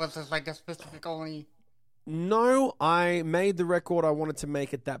like was this like a specific only? No, I made the record I wanted to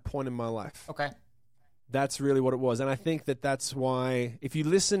make at that point in my life. Okay. That's really what it was, and I think that's why if you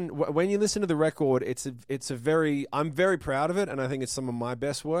listen, when you listen to the record, I'm very proud of it, and I think it's some of my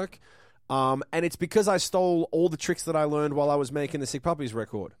best work. And it's because I stole all the tricks that I learned while I was making the Sick Puppies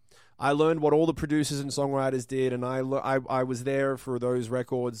record. I learned what all the producers and songwriters did, and I was there for those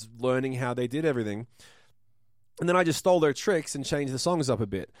records, learning how they did everything. And then I just stole their tricks and changed the songs up a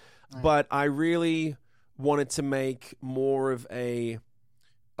bit. Right. But I really wanted to make more of a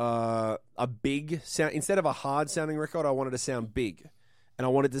big sound. Instead of a hard sounding record, I wanted to sound big. And I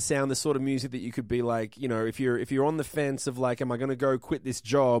wanted to sound the sort of music that you could be like, you know, if you're on the fence of like, am I going to go quit this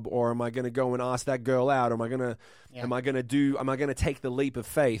job, or am I going to go and ask that girl out, or am I going to take the leap of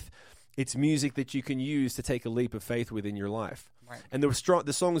faith? It's music that you can use to take a leap of faith with in your life. Right. And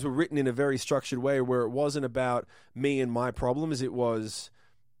the songs were written in a very structured way where it wasn't about me and my problems. It was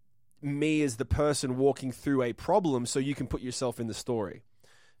me as the person walking through a problem, so you can put yourself in the story.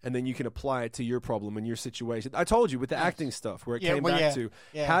 And then you can apply it to your problem and your situation. I told you with the acting stuff where it came back to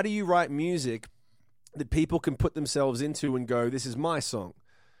how do you write music that people can put themselves into and go, this is my song.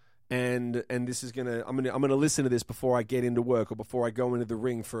 And this is I'm gonna listen to this before I get into work, or before I go into the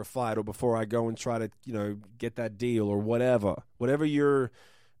ring for a fight, or before I go and try to, you know, get that deal, or whatever your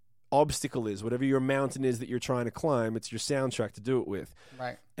obstacle is, whatever your mountain is that you're trying to climb. It's your soundtrack to do it with.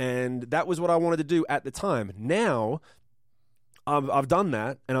 Right. And that was what I wanted to do at the time. Now I've done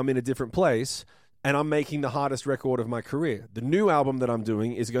that, and I'm in a different place, and I'm making the hardest record of my career. The new album that I'm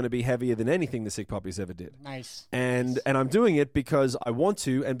doing is going to be heavier than anything the Sick Puppies ever did. Nice. And I'm doing it because I want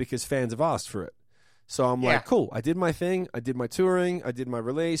to, and because fans have asked for it. So I'm like, cool, I did my thing, I did my touring, I did my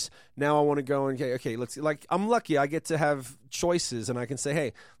release. Now I want to go and, okay, let's, like, I'm lucky I get to have choices, and I can say,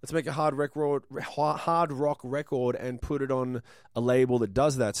 hey, let's make a hard rock record and put it on a label that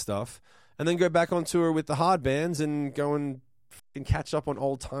does that stuff, and then go back on tour with the hard bands and go and catch up on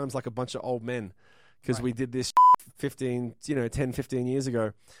old times like a bunch of old men, because we did this 10, 15 years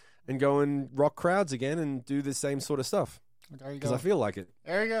ago, and go and rock crowds again and do the same sort of stuff. There you go. Because I feel like it.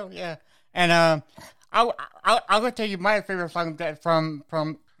 There you go. Yeah. And I'll go tell you my favorite song that from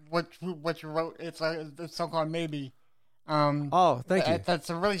what you wrote. It's a song called Maybe. Oh, thank you. That's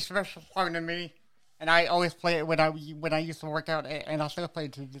a really special song to me, and I always play it when I used to work out, and I still play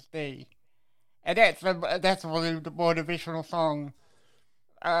it to this day. And that's a really motivational song.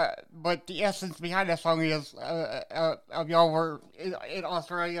 But the essence behind that song is of y'all were in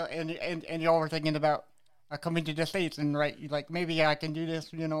Australia, and y'all were thinking about coming to the States, and like maybe I can do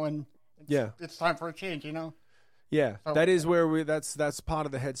this, you know, and it's time for a change, you know. Yeah, so, that is where that's part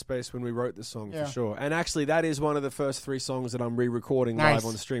of the headspace when we wrote the song, for sure. And actually, that is one of the first 3 songs that I'm re-recording live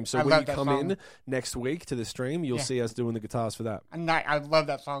on the stream. So when you come in next week to the stream, you'll see us doing the guitars for that. And I love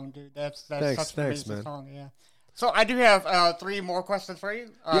that song, dude. That's such an amazing man. song. Yeah. So I do have 3 more questions for you.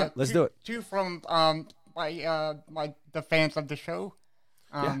 Let's do it. 2 from the fans of the show.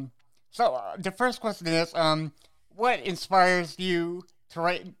 So the first question is, what inspires you to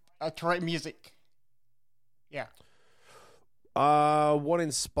write music? Yeah. What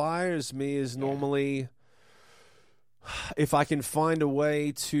inspires me is normally if I can find a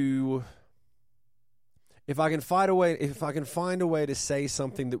way to say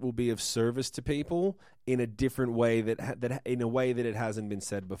something that will be of service to people in a different way that in a way that it hasn't been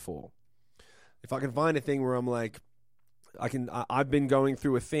said before. If I can find a thing where I'm like, I've been going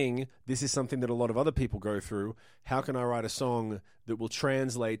through a thing. This is something that a lot of other people go through. How can I write a song that will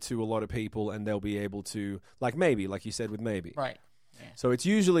translate to a lot of people, and they'll be able to, like you said with Maybe. Right. Yeah. So it's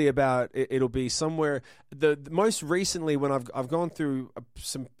usually about it'll be somewhere. The most recently when I've gone through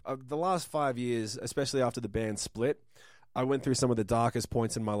the last 5 years, especially after the band split, I went through some of the darkest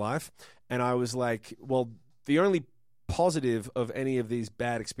points in my life, and I was like, well, the only positive of any of these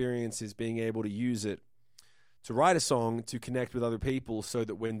bad experiences being able to use it to write a song to connect with other people so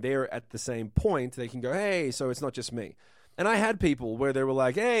that when they're at the same point, they can go, hey, so it's not just me. And I had people where they were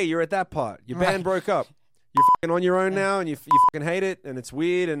like, hey, you're at that part. Your band broke up. You're fucking on your own now and you fucking hate it and it's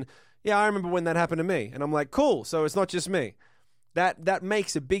weird. And yeah, I remember when that happened to me. And I'm like, cool, so it's not just me. That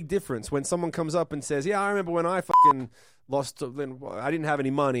makes a big difference when someone comes up and says, yeah, I remember when I fucking lost, I didn't have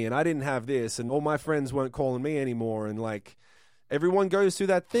any money and I didn't have this and all my friends weren't calling me anymore. And like, everyone goes through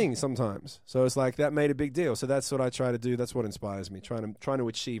that thing sometimes. So it's like that made a big deal. So that's what I try to do. That's what inspires me, trying to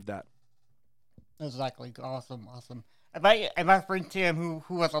achieve that. Exactly. Awesome. And my friend Tim,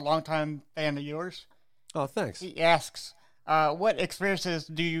 who was a longtime fan of yours, Oh, thanks. he asks, what experiences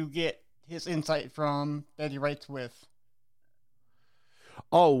do you get his insight from that he writes with?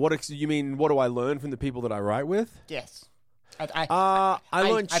 Oh, you mean? What do I learn from the people that I write with? Yes. I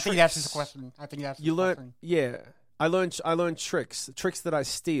learn I think that's his question. You learn, yeah. I learn tricks that I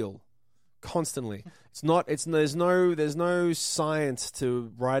steal constantly. There's no science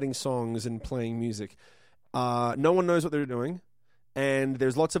to writing songs and playing music. No one knows what they're doing, and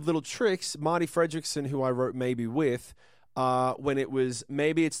there's lots of little tricks. Marty Fredrickson, who I wrote Maybe with, when it was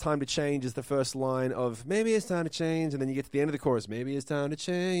maybe it's time to change is the first line of maybe it's time to change, and then you get to the end of the chorus, maybe it's time to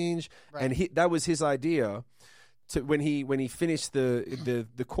change, right. And that was his idea. When he finished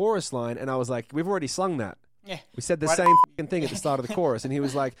the chorus line, and I was like, we've already sung that. Yeah. We said the same fucking thing at the start of the chorus, and he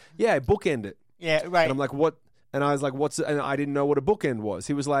was like, yeah, bookend it. Yeah, right. And I'm like, what? And I was like, what's? And I didn't know what a bookend was.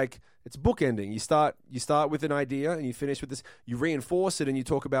 He was like, it's bookending. You start with an idea, and you finish with this. You reinforce it, and you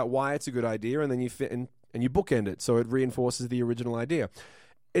talk about why it's a good idea, and then you and you bookend it, so it reinforces the original idea.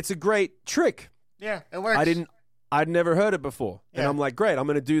 It's a great trick. Yeah, it works. I'd never heard it before, and I'm like, great, I'm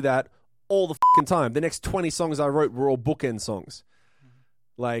going to do that all the fucking time. The next 20 songs I wrote were all bookend songs.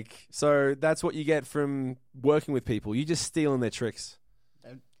 Like, so that's what you get from working with people. You just stealing their tricks.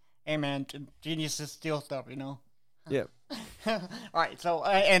 Hey man, geniuses steal stuff, you know. Yeah. All right. So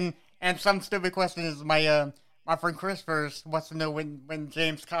and some stupid question is my friend Christopher wants to know when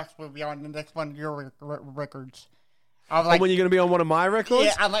James Cox will be on the next one of your records. I was like, when you're going to be on one of my records?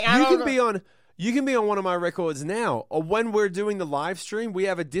 Yeah. I'm like, You can be on one of my records now, or when we're doing the live stream, we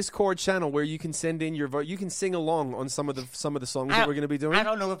have a Discord channel where you can send in your vote. You can sing along on some of the songs that we're going to be doing. I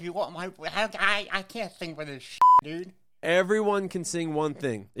don't know if you want my. I can't sing for this shit, dude. Everyone can sing one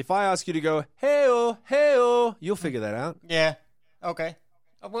thing. If I ask you to go, hey-oh, hey-oh, you'll figure that out. Yeah. Okay.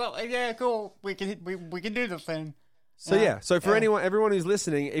 Well, yeah, cool. We can do this thing. So so for everyone who's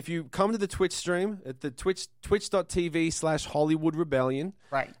listening, if you come to the Twitch stream at the twitch.tv/Hollywood Rebellion,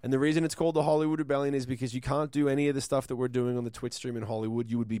 right? And the reason it's called the Hollywood Rebellion is because you can't do any of the stuff that we're doing on the Twitch stream in Hollywood.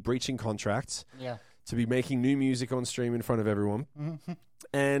 You would be breaching contracts. Yeah. To be making new music on stream in front of everyone. Mm-hmm.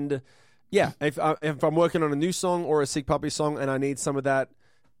 And yeah, if I'm working on a new song or a Sick Puppy song and I need some of that,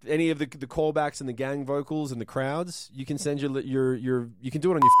 any of the callbacks and the gang vocals and the crowds, you can send you can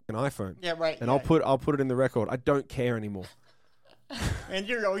do it on your fucking iPhone. Yeah, right. And I'll put it in the record. I don't care anymore. And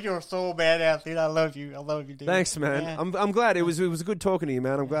you're so badass, dude. I love you, dude. Thanks, man. Yeah. I'm glad it was good talking to you,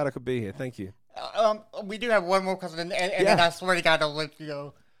 man. I'm glad I could be here. Thank you. We do have one more question, and then I swear to God, I'll let you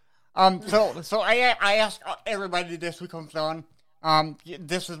go. So I asked everybody this who comes on.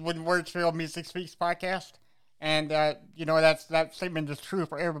 This is When Words Fail Music Speaks podcast. And that statement is true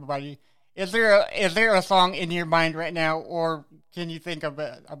for everybody. Is there a song in your mind right now, or can you think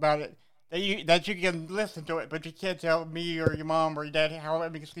about it that you can listen to it, but you can't tell me or your mom or your dad how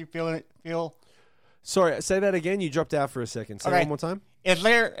it makes you feel? Sorry, say that again. You dropped out for a second. Say it one more time. Is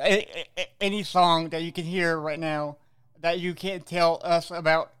there any song that you can hear right now that you can't tell us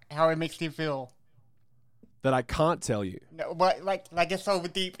about how it makes you feel? That I can't tell you. No, but like it's so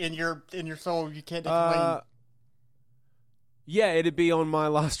deep in your soul you can't explain. Yeah, it'd be on my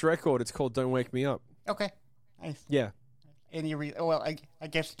last record. It's called Don't Wake Me Up. Okay. Nice. Yeah. Any reason? Well, I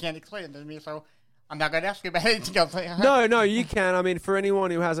guess you can't explain it to me, so I'm not going to ask you about anything else. No, you can. I mean, for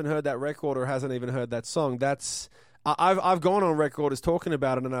anyone who hasn't heard that record or hasn't even heard that song, I've gone on record as talking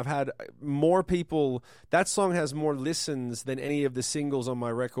about it, and I've had more people. That song has more listens than any of the singles on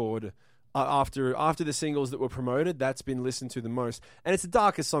my record. After the singles that were promoted, that's been listened to the most. And it's the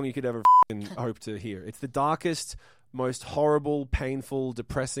darkest song you could ever hope to hear. It's the darkest, most horrible, painful,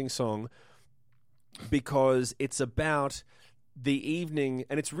 depressing song because it's about the evening,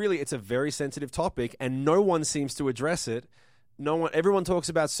 and it's a very sensitive topic, and no one seems to address it. Everyone talks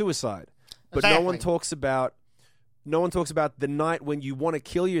about suicide, but exactly. no one talks about the night when you want to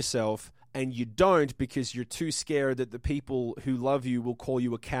kill yourself and you don't because you're too scared that the people who love you will call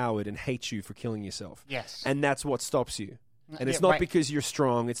you a coward and hate you for killing yourself. Yes. And that's what stops you. And it's Yeah, not right. because you're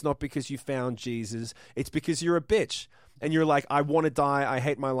strong. It's not because you found Jesus. It's because you're a bitch. And you're like, I want to die. I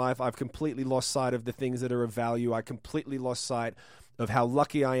hate my life. I've completely lost sight of the things that are of value. I completely lost sight of how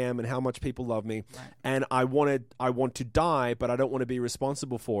lucky I am and how much people love me. Right. And I want to die, but I don't want to be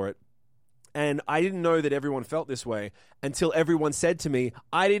responsible for it. And I didn't know that everyone felt this way until everyone said to me,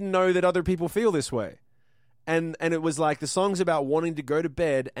 I didn't know that other people feel this way. And it was like the song's about wanting to go to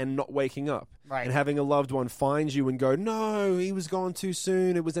bed and not waking up. Right. And having a loved one find you and go, no, he was gone too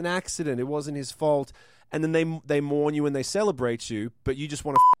soon. It was an accident. It wasn't his fault. And then they mourn you and they celebrate you, but you just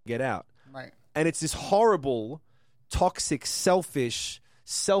want to get out. Right. And it's this horrible, toxic, selfish,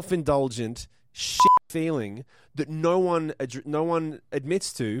 self-indulgent shit feeling that no one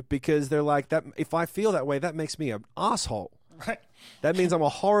admits to, because they're like, that. If I feel that way, that makes me an asshole. Right. That means I'm a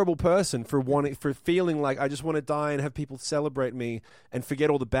horrible person for feeling like I just want to die and have people celebrate me and forget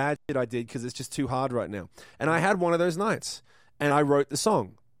all the bad shit I did because it's just too hard right now. And I had one of those nights, and I wrote the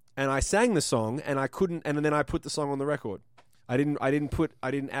song, and I sang the song, and I couldn't, and then I put the song on the record. I didn't add anything, I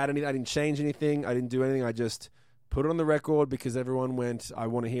didn't change anything, I didn't do anything. I just put it on the record because everyone went, I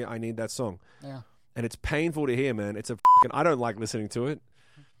need that song. Yeah. And it's painful to hear, man. I don't like listening to it.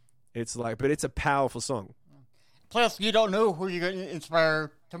 It's like, but it's a powerful song. Plus, you don't know who you're going to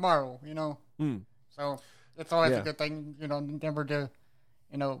inspire tomorrow, So it's always Yeah. a good thing, never to,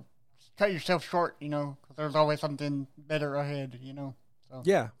 cut yourself short, because there's always something better ahead, So.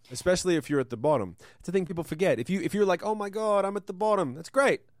 Yeah, especially if you're at the bottom. It's a thing people forget. If you're like, oh my God, I'm at the bottom, that's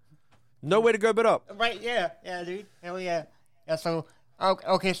great. Nowhere to go but up. Right, yeah, dude. Hell yeah. Yeah, so,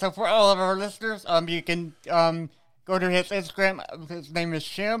 okay, so for all of our listeners, you can go to his Instagram. His name is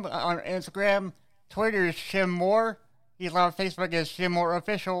Shim on Instagram. Twitter is Shim Moore. He's on Facebook as Shim Moore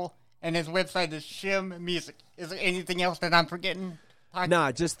Official. And his website is Shim Music. Is there anything else that I'm forgetting?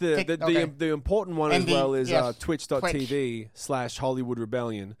 Nah, just the important one And as well is yes, twitch.tv/Hollywood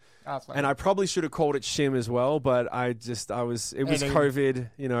Rebellion. Awesome. And I probably should have called it Shim as well, but it was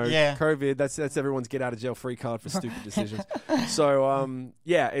COVID, Yeah. COVID, that's everyone's get out of jail free card for stupid decisions. So,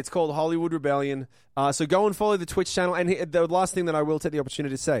 it's called Hollywood Rebellion. So go and follow the Twitch channel. And the last thing that I will take the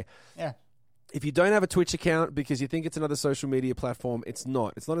opportunity to say, Yeah. if you don't have a Twitch account because you think it's another social media platform, it's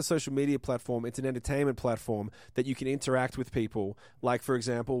not. It's not a social media platform. It's an entertainment platform that you can interact with people. Like, for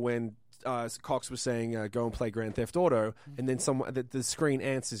example, when Cox was saying, go and play Grand Theft Auto, and then the screen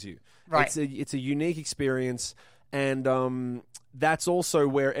answers you. Right. It's a unique experience, and that's also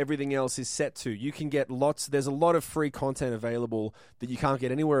where everything else is set to. You can get there's a lot of free content available that you can't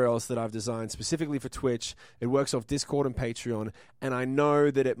get anywhere else that I've designed specifically for Twitch. It works off Discord and Patreon, and I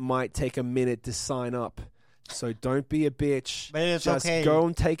know that it might take a minute to sign up. So don't be a bitch. But it's Just okay. go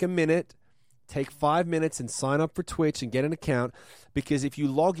and take a minute. Take 5 minutes and sign up for Twitch and get an account, because if you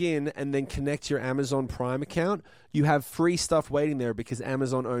log in and then connect your Amazon Prime account, you have free stuff waiting there because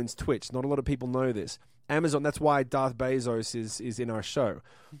Amazon owns Twitch. Not a lot of people know this. Amazon, that's why Darth Bezos is in our show,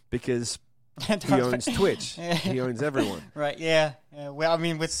 because he owns Twitch. He owns everyone. Right, yeah. Well, I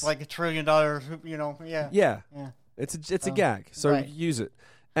mean, with like $1 trillion, yeah. Yeah. Yeah. It's a gag, so right. use it.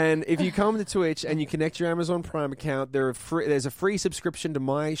 And if you come to Twitch and you connect your Amazon Prime account, there's a free subscription to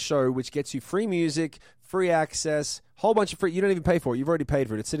my show, which gets you free music, free access, whole bunch of free. You don't even pay for it. You've already paid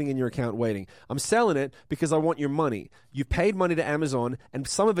for it. It's sitting in your account waiting. I'm selling it because I want your money. You've paid money to Amazon, and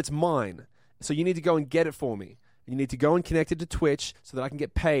some of it's mine. So you need to go and get it for me. You need to go and connect it to Twitch so that I can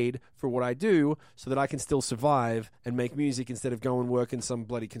get paid for what I do, so that I can still survive and make music instead of going working some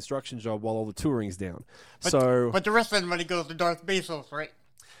bloody construction job while all the touring's down. But the rest of the money goes to Darth Bezos, right?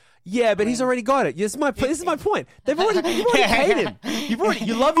 Yeah, but he's already got it. This is my point. You've already paid him.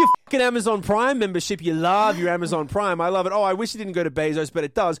 You love your fucking Amazon Prime membership. You love your Amazon Prime. I love it. Oh, I wish it didn't go to Bezos, but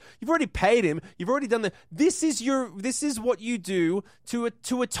it does. You've already paid him. You've already done This is what you do to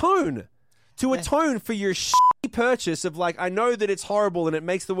atone for your shitty purchase of, like, I know that it's horrible and it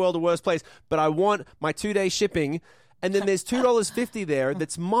makes the world a worse place, but I want my 2-day shipping. And then there's $2.50 there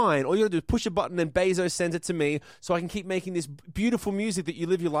that's mine. All you gotta do is push a button and Bezos sends it to me, so I can keep making this beautiful music that you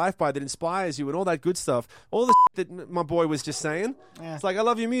live your life by, that inspires you and all that good stuff. All the that my boy was just saying. Yeah. It's like, I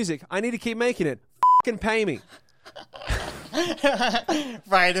love your music. I need to keep making it. Fucking pay me.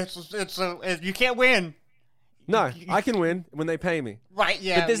 Right. You can't win. No, I can win when they pay me. Right,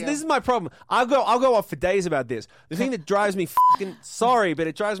 yeah. But this is my problem. I'll go off for days about this. The thing that drives me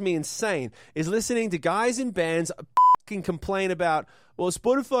it drives me insane is listening to guys in bands fucking complain about, well,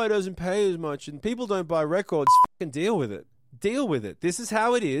 Spotify doesn't pay as much and people don't buy records. Fucking deal with it. Deal with it. This is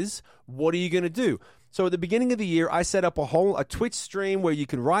how it is. What are you going to do? So at the beginning of the year, I set up a Twitch stream where you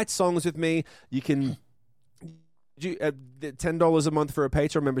can write songs with me. You can $10 a month for a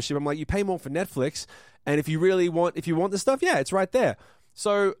Patreon membership. I'm like, you pay more for Netflix, and if you want the stuff, yeah, it's right there.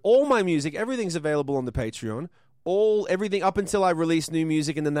 So all my music, everything's available on the Patreon. Everything up until I release new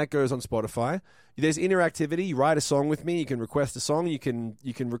music, and then that goes on Spotify. There's interactivity. You write a song with me. You can request a song. You can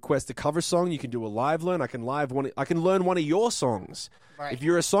request a cover song. You can do a live learn. I can learn one of your songs. Right. If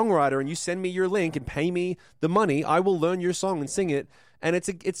you're a songwriter and you send me your link and pay me the money, I will learn your song and sing it. And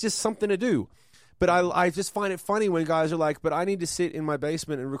it's just something to do. But I just find it funny when guys are like, but I need to sit in my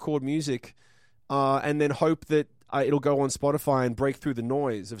basement and record music and then hope that it'll go on Spotify and break through the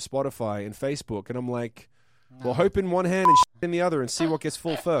noise of Spotify and Facebook. And I'm like, well, hope in one hand and shit in the other and see what gets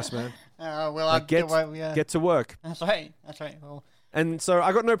full first, man. Get to work. That's right. Well, and so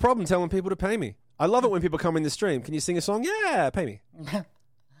I got no problem telling people to pay me. I love it when people come in the stream. Can you sing a song? Yeah, pay me.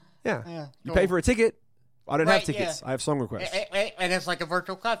 Yeah. You pay for a ticket. I don't have tickets. I have song requests. And it's like a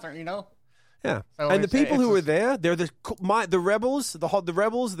virtual concert, you know? Yeah, So and the it's- people it's who are just- there, they're the rebels, the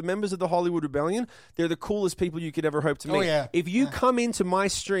rebels, the members of the Hollywood Rebellion. They're the coolest people you could ever hope to meet. Oh, yeah. If you come into my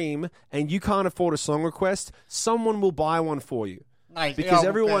stream and you can't afford a song request, someone will buy one for you. Nice. Because Yeah,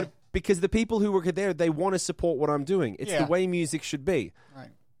 okay. because the people who are there, they want to support what I'm doing. It's Yeah. the way music should be.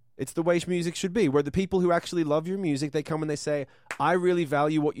 Right. It's the way music should be, where the people who actually love your music, they come and they say, I really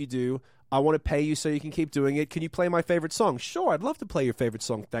value what you do. I want to pay you so you can keep doing it. Can you play my favorite song? Sure, I'd love to play your favorite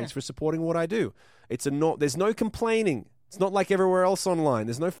song. Thanks for supporting what I do. There's no complaining. It's not like everywhere else online.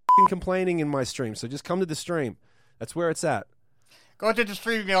 There's no f***ing complaining in my stream. So just come to the stream. That's where it's at. Go to the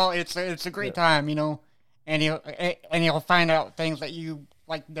stream, you know. It's a great time, you know, and you'll find out things that you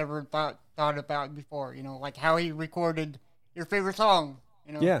like never thought about before, you know, like how he recorded your favorite song,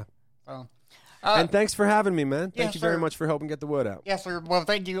 you know. Yeah. So, And thanks for having me, man. Thank yes, you very sir. much for helping get the word out. yes, sir. Well,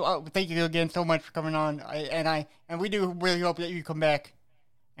 thank you again so much for coming on, and we do really hope that you come back.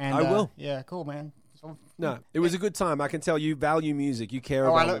 And I will. Yeah, cool, man. So, No, it was a good time. I can tell you value music. You care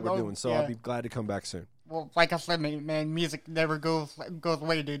Oh, I about what lo- we're oh, doing. So yeah. I'll be glad to come back soon. well, like I said, man, music never goes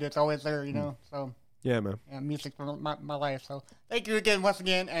away, dude. It's always there, you know. So, Yeah, man. yeah, music's my life. So, thank you again once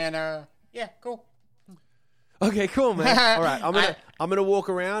again, and yeah, cool. Okay, cool, man. All right, I'm gonna walk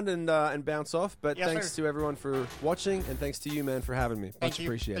around and bounce off. But Yes, thanks sir. to everyone for watching, and thanks to you, man, for having me. Thank Much you.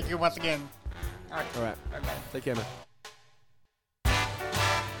 appreciated. Thank you once again. All right. All right, Bye-bye. take care, man.